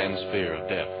remove man's fear of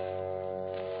death.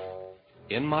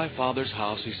 In my Father's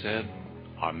house, he said,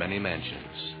 are many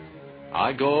mansions.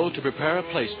 I go to prepare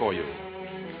a place for you.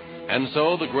 And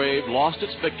so the grave lost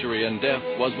its victory, and death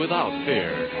was without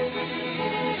fear.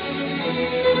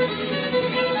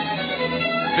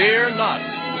 Fear not,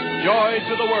 joy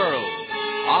to the world.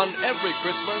 On every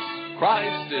Christmas,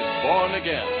 Christ is born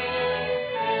again.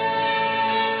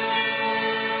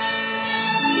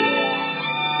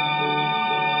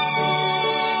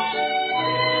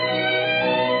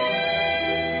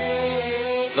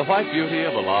 The white beauty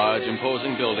of a large,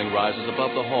 imposing building rises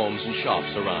above the homes and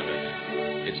shops around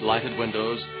it. Its lighted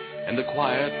windows and the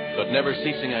quiet but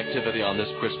never-ceasing activity on this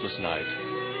Christmas night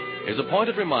is a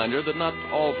pointed reminder that not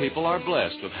all people are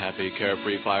blessed with happy,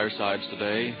 carefree firesides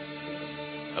today.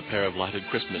 A pair of lighted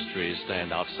Christmas trees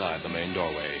stand outside the main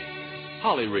doorway.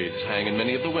 Holly wreaths hang in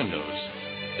many of the windows.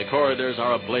 The corridors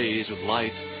are ablaze with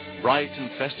light, bright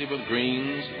and festive with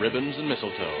greens, ribbons, and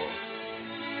mistletoe.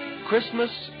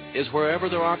 Christmas is wherever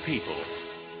there are people,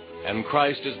 and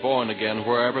Christ is born again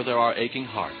wherever there are aching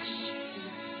hearts.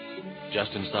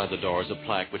 Just inside the door is a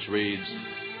plaque which reads,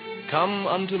 "Come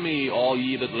unto me, all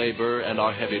ye that labor and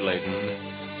are heavy laden,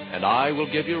 and I will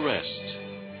give you rest."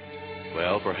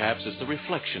 Well, perhaps it's the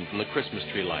reflection from the Christmas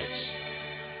tree lights.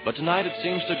 But tonight it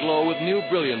seems to glow with new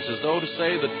brilliance, as though to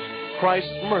say that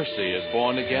Christ's mercy is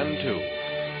born again, too.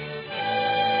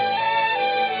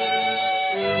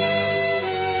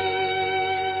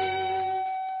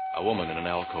 A woman in an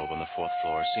alcove on the 4th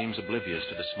floor seems oblivious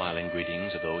to the smiling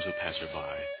greetings of those who pass her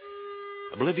by.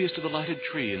 Oblivious to the lighted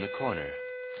tree in the corner.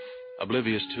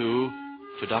 Oblivious, too,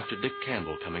 to Dr. Dick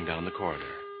Campbell coming down the corridor.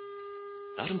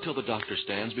 Not until the doctor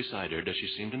stands beside her does she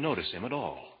seem to notice him at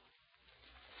all.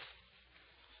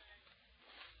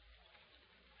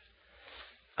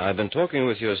 I've been talking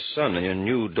with your son and your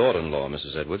new daughter-in-law,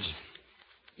 Mrs. Edwards.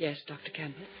 Yes, Dr.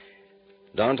 Campbell.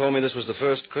 Don told me this was the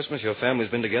first Christmas your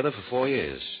family's been together for 4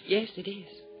 years. Yes, it is.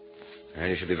 And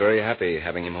you should be very happy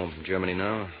having him home from Germany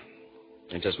now.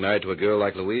 And just married to a girl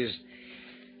like Louise.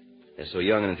 They're so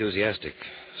young and enthusiastic,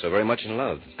 so very much in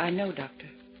love. I know, Doctor.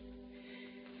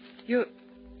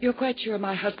 You're quite sure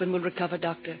my husband will recover,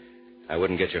 Doctor? I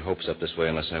wouldn't get your hopes up this way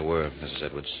unless I were, Mrs.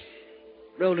 Edwards.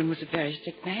 Roland was a very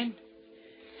sick man.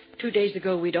 2 days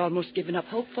ago, we'd almost given up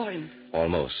hope for him.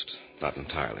 Almost. Not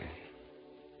entirely.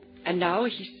 And now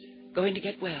he's going to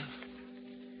get well.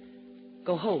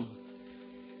 Go home.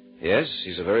 Yes,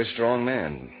 he's a very strong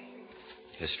man.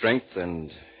 His strength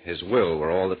and his will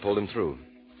were all that pulled him through.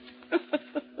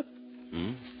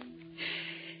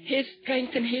 His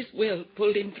strength and his will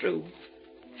pulled him through.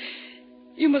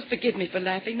 You must forgive me for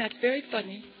laughing. That's very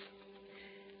funny.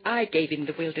 I gave him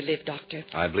the will to live, Doctor.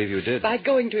 I believe you did. By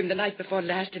going to him the night before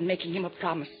last and making him a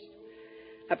promise.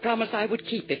 A promise I would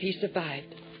keep if he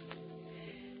survived.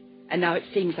 And now it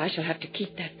seems I shall have to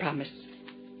keep that promise.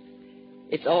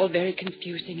 It's all very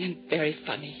confusing and very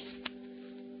funny.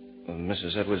 Well,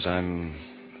 Mrs. Edwards, I'm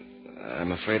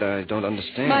afraid I don't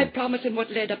understand. My promise and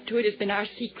what led up to it has been our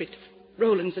secret,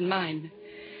 Roland's and mine.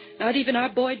 Not even our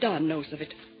boy Don knows of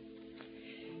it.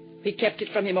 We kept it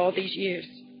from him all these years.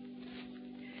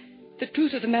 The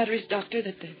truth of the matter is, Doctor,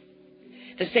 that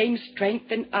the same strength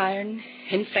and iron,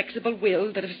 inflexible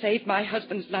will that have saved my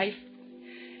husband's life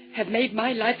have made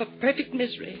my life a perfect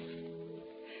misery.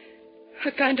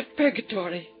 A kind of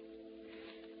purgatory.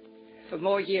 For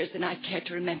more years than I care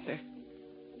to remember.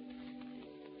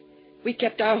 We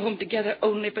kept our home together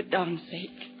only for Don's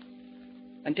sake.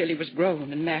 Until he was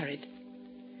grown and married.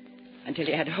 Until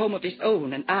he had a home of his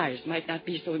own and ours might not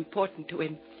be so important to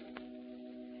him.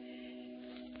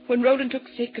 When Roland took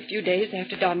sick a few days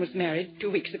after Don was married,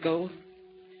 2 weeks ago,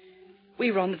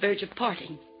 we were on the verge of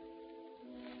parting.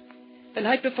 The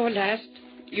night before last,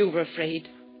 you were afraid.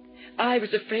 I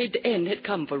was afraid the end had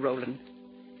come for Roland.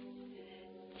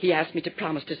 He asked me to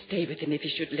promise to stay with him if he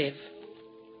should live.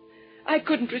 I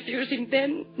couldn't refuse him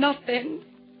then, not then.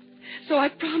 So I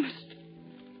promised.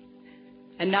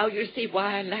 And now you see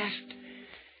why I laughed.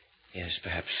 Yes,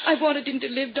 perhaps. I wanted him to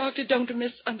live, Doctor. Don't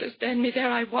misunderstand me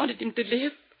there. I wanted him to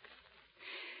live.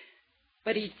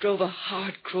 But he drove a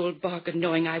hard, cruel bargain,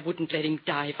 knowing I wouldn't let him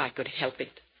die if I could help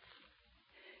it.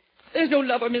 There's no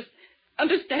love or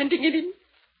misunderstanding in him.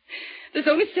 There's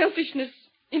only selfishness,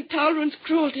 intolerance,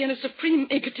 cruelty, and a supreme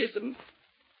egotism.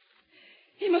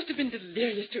 He must have been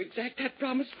delirious to exact that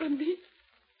promise from me.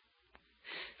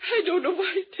 I don't know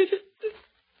why he did it.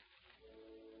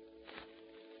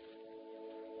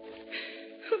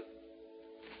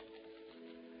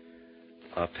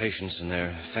 Our patients and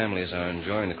their families are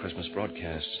enjoying the Christmas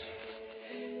broadcast.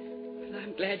 Well,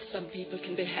 I'm glad some people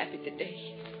can be happy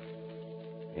today.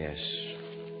 Yes.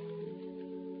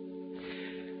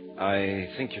 I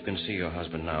think you can see your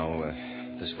husband now.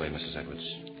 This way, Mrs.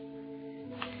 Edwards.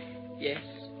 Yes.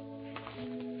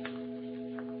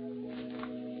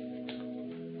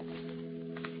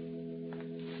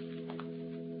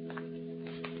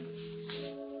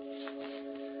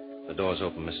 The door's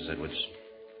open, Mrs. Edwards.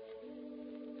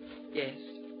 Yes.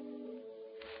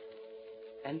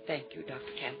 And thank you,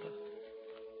 Dr. Campbell.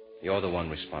 You're the one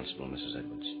responsible, Mrs.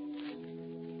 Edwards.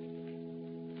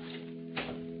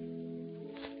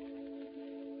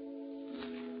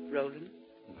 Roland,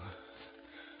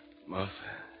 Martha,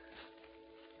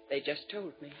 they just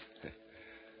told me.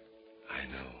 I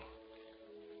know.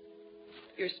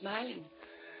 You're smiling.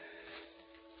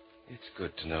 It's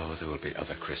good to know there will be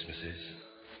other Christmases,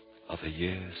 other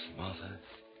years, Martha.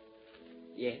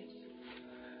 Yes.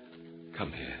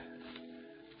 Come here.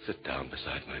 Sit down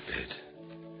beside my bed.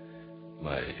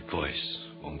 My voice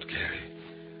won't carry.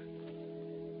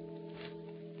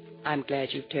 I'm glad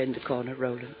you've turned the corner,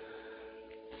 Roland.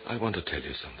 I want to tell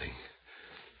you something.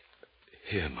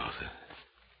 Here, Martha.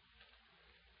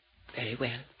 Very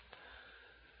well.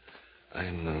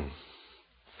 I'm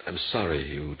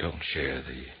sorry you don't share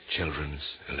the children's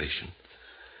elation.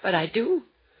 But I do.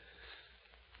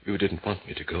 You didn't want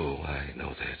me to go, I know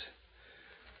that.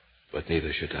 But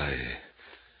neither should I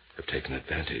have taken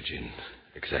advantage in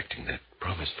exacting that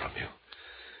promise from you.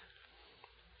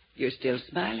 You're still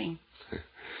smiling.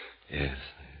 Yes.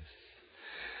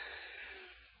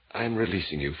 I'm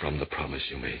releasing you from the promise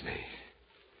you made me.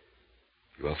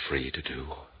 You are free to do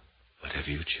whatever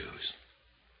you choose.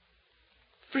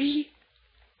 Free?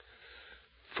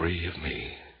 Free of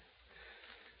me.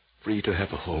 Free to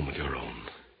have a home of your own.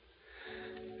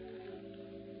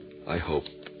 I hope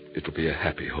it will be a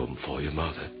happy home for you,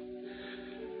 Martha.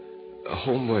 A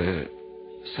home where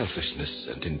selfishness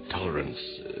and intolerance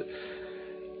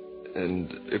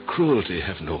and cruelty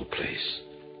have no place.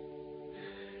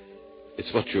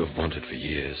 It's what you have wanted for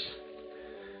years.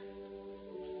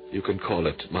 You can call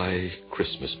it my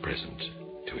Christmas present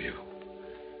to you.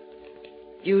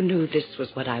 You knew this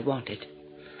was what I wanted.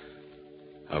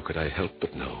 How could I help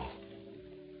but know?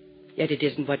 Yet it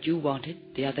isn't what you wanted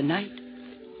the other night.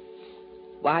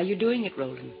 Why are you doing it,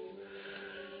 Roland?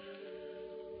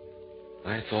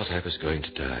 I thought I was going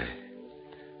to die.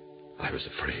 I was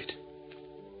afraid.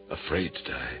 Afraid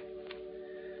to die.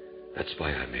 That's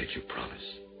why I made you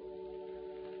promise.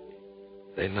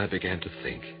 Then I began to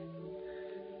think.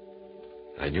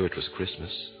 I knew it was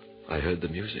Christmas. I heard the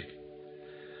music.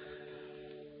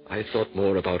 I thought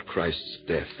more about Christ's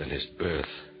death than his birth,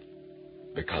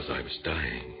 because I was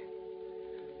dying.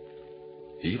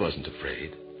 He wasn't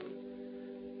afraid.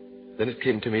 Then it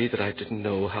came to me that I didn't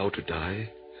know how to die,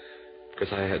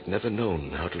 because I had never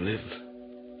known how to live.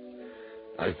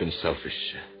 I've been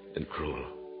selfish and cruel.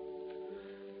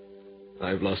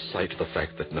 I've lost sight of the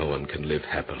fact that no one can live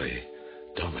happily,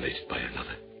 dominated by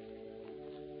another.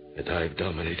 And I've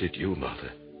dominated you,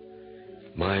 Martha.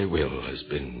 My will has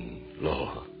been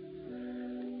law.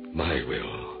 My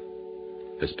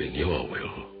will has been your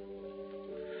will.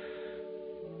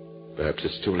 Perhaps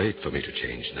it's too late for me to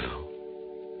change now.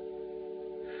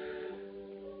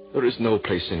 There is no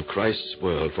place in Christ's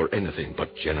world for anything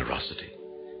but generosity,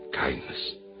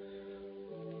 kindness,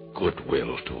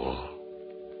 goodwill to all.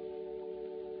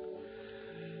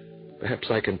 Perhaps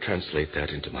I can translate that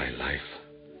into my life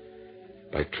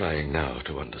by trying now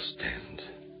to understand.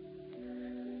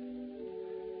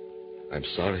 I'm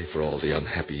sorry for all the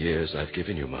unhappy years I've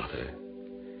given you, Martha.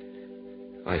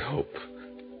 I hope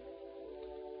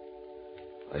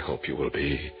you will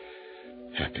be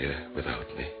happier without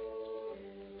me.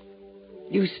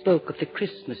 You spoke of the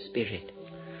Christmas spirit.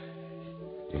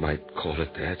 You might call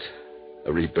it that.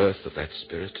 A rebirth of that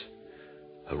spirit.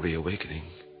 A reawakening.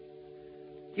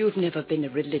 You've never been a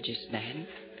religious man.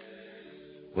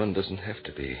 One doesn't have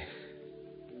to be.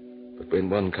 But when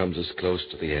one comes as close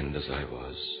to the end as I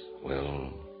was,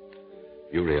 well,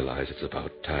 you realize it's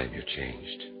about time you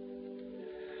changed.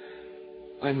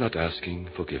 I'm not asking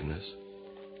forgiveness.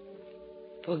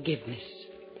 Forgiveness.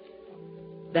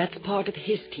 That's part of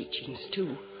his teachings,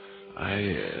 too.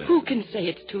 I... Who can say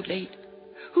it's too late?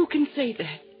 Who can say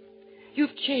that?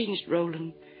 You've changed,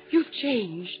 Roland. You've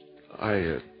changed.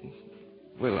 I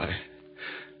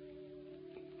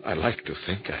like to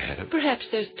think I have. Perhaps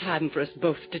there's time for us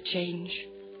both to change.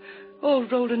 Oh,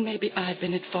 Roland, maybe I've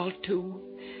been at fault, too.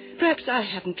 Perhaps I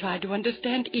haven't tried to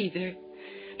understand either.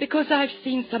 Because I've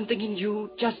seen something in you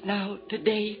just now,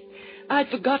 today, I'd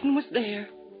forgotten was there.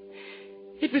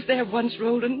 It was there once,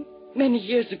 Roland, many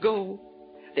years ago.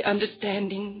 The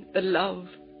understanding, the love.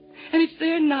 And it's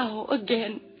there now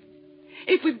again.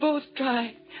 If we both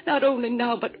try, not only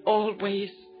now but always,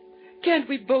 can't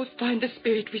we both find the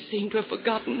spirit we seem to have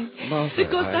forgotten? Martha,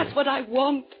 because that's what I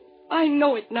want. I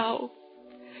know it now.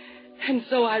 And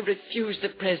so I refuse the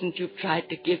present you've tried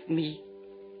to give me.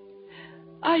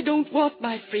 I don't want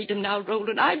my freedom now,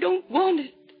 Roland. I don't want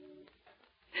it.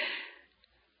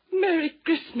 Merry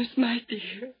Christmas, my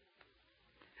dear.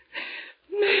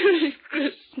 Merry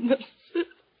Christmas.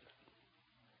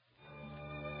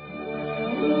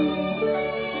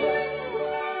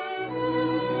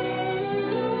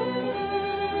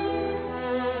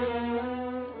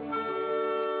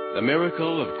 The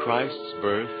miracle of Christ's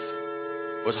birth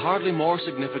was hardly more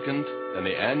significant than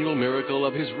the annual miracle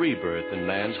of his rebirth in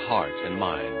man's heart and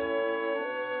mind.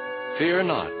 Fear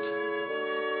not.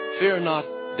 Fear not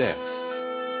death.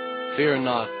 Fear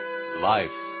not life.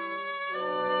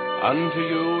 Unto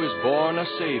you is born a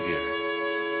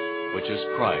Savior, which is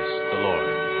Christ the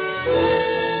Lord.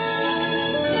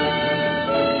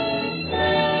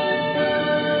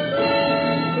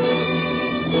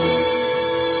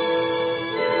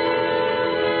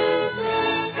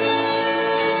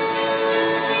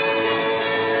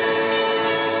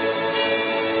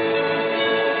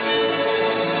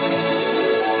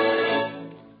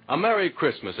 A Merry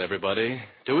Christmas, everybody,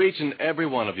 to each and every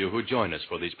one of you who join us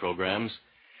for these programs.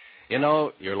 You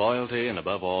know, your loyalty and,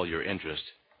 above all, your interest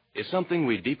is something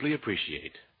we deeply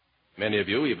appreciate. Many of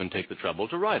you even take the trouble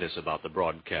to write us about the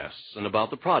broadcasts and about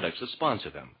the products that sponsor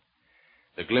them.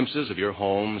 The glimpses of your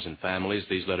homes and families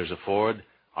these letters afford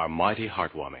are mighty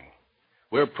heartwarming.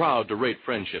 We're proud to rate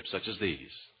friendships such as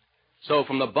these. So,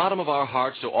 from the bottom of our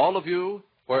hearts to all of you,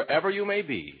 wherever you may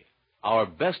be, our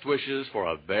best wishes for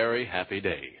a very happy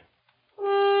day.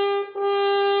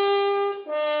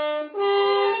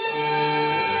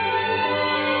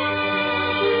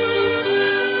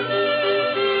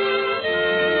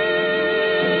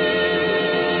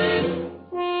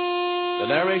 The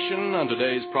narration on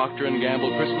today's Procter &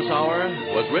 Gamble Christmas Hour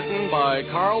was written by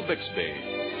Carl Bixby.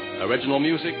 Original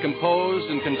music composed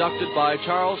and conducted by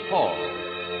Charles Paul.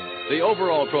 The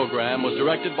overall program was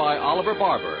directed by Oliver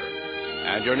Barber.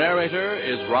 And your narrator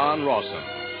is Ron Rawson.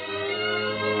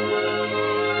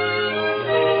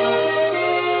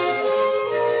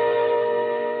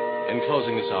 In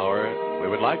closing this hour, we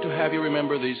would like to have you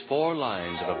remember these 4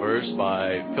 lines of a verse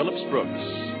by Phillips Brooks.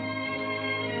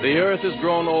 The earth has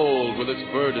grown old with its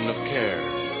burden of care,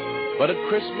 but at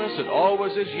Christmas it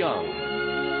always is young.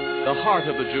 The heart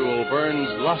of the jewel burns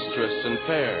lustrous and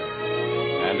fair,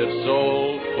 and its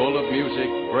soul, full of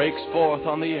music, breaks forth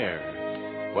on the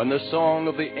air when the song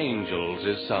of the angels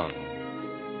is sung.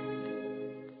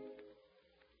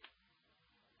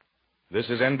 This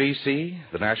is NBC,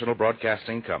 the National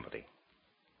Broadcasting Company.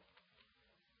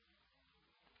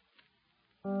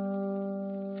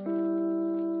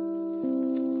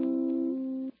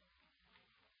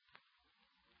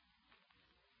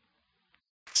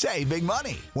 Save big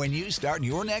money when you start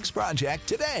your next project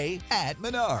today at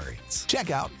Menards.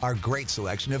 Check out our great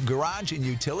selection of garage and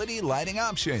utility lighting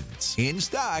options. In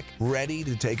stock, ready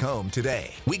to take home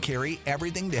today. We carry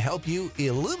everything to help you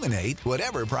illuminate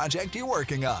whatever project you're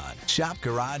working on. Shop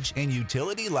garage and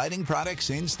utility lighting products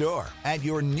in store at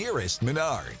your nearest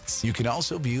Menards. You can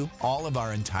also view all of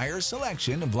our entire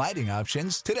selection of lighting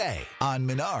options today on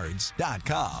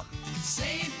Menards.com.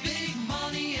 Save big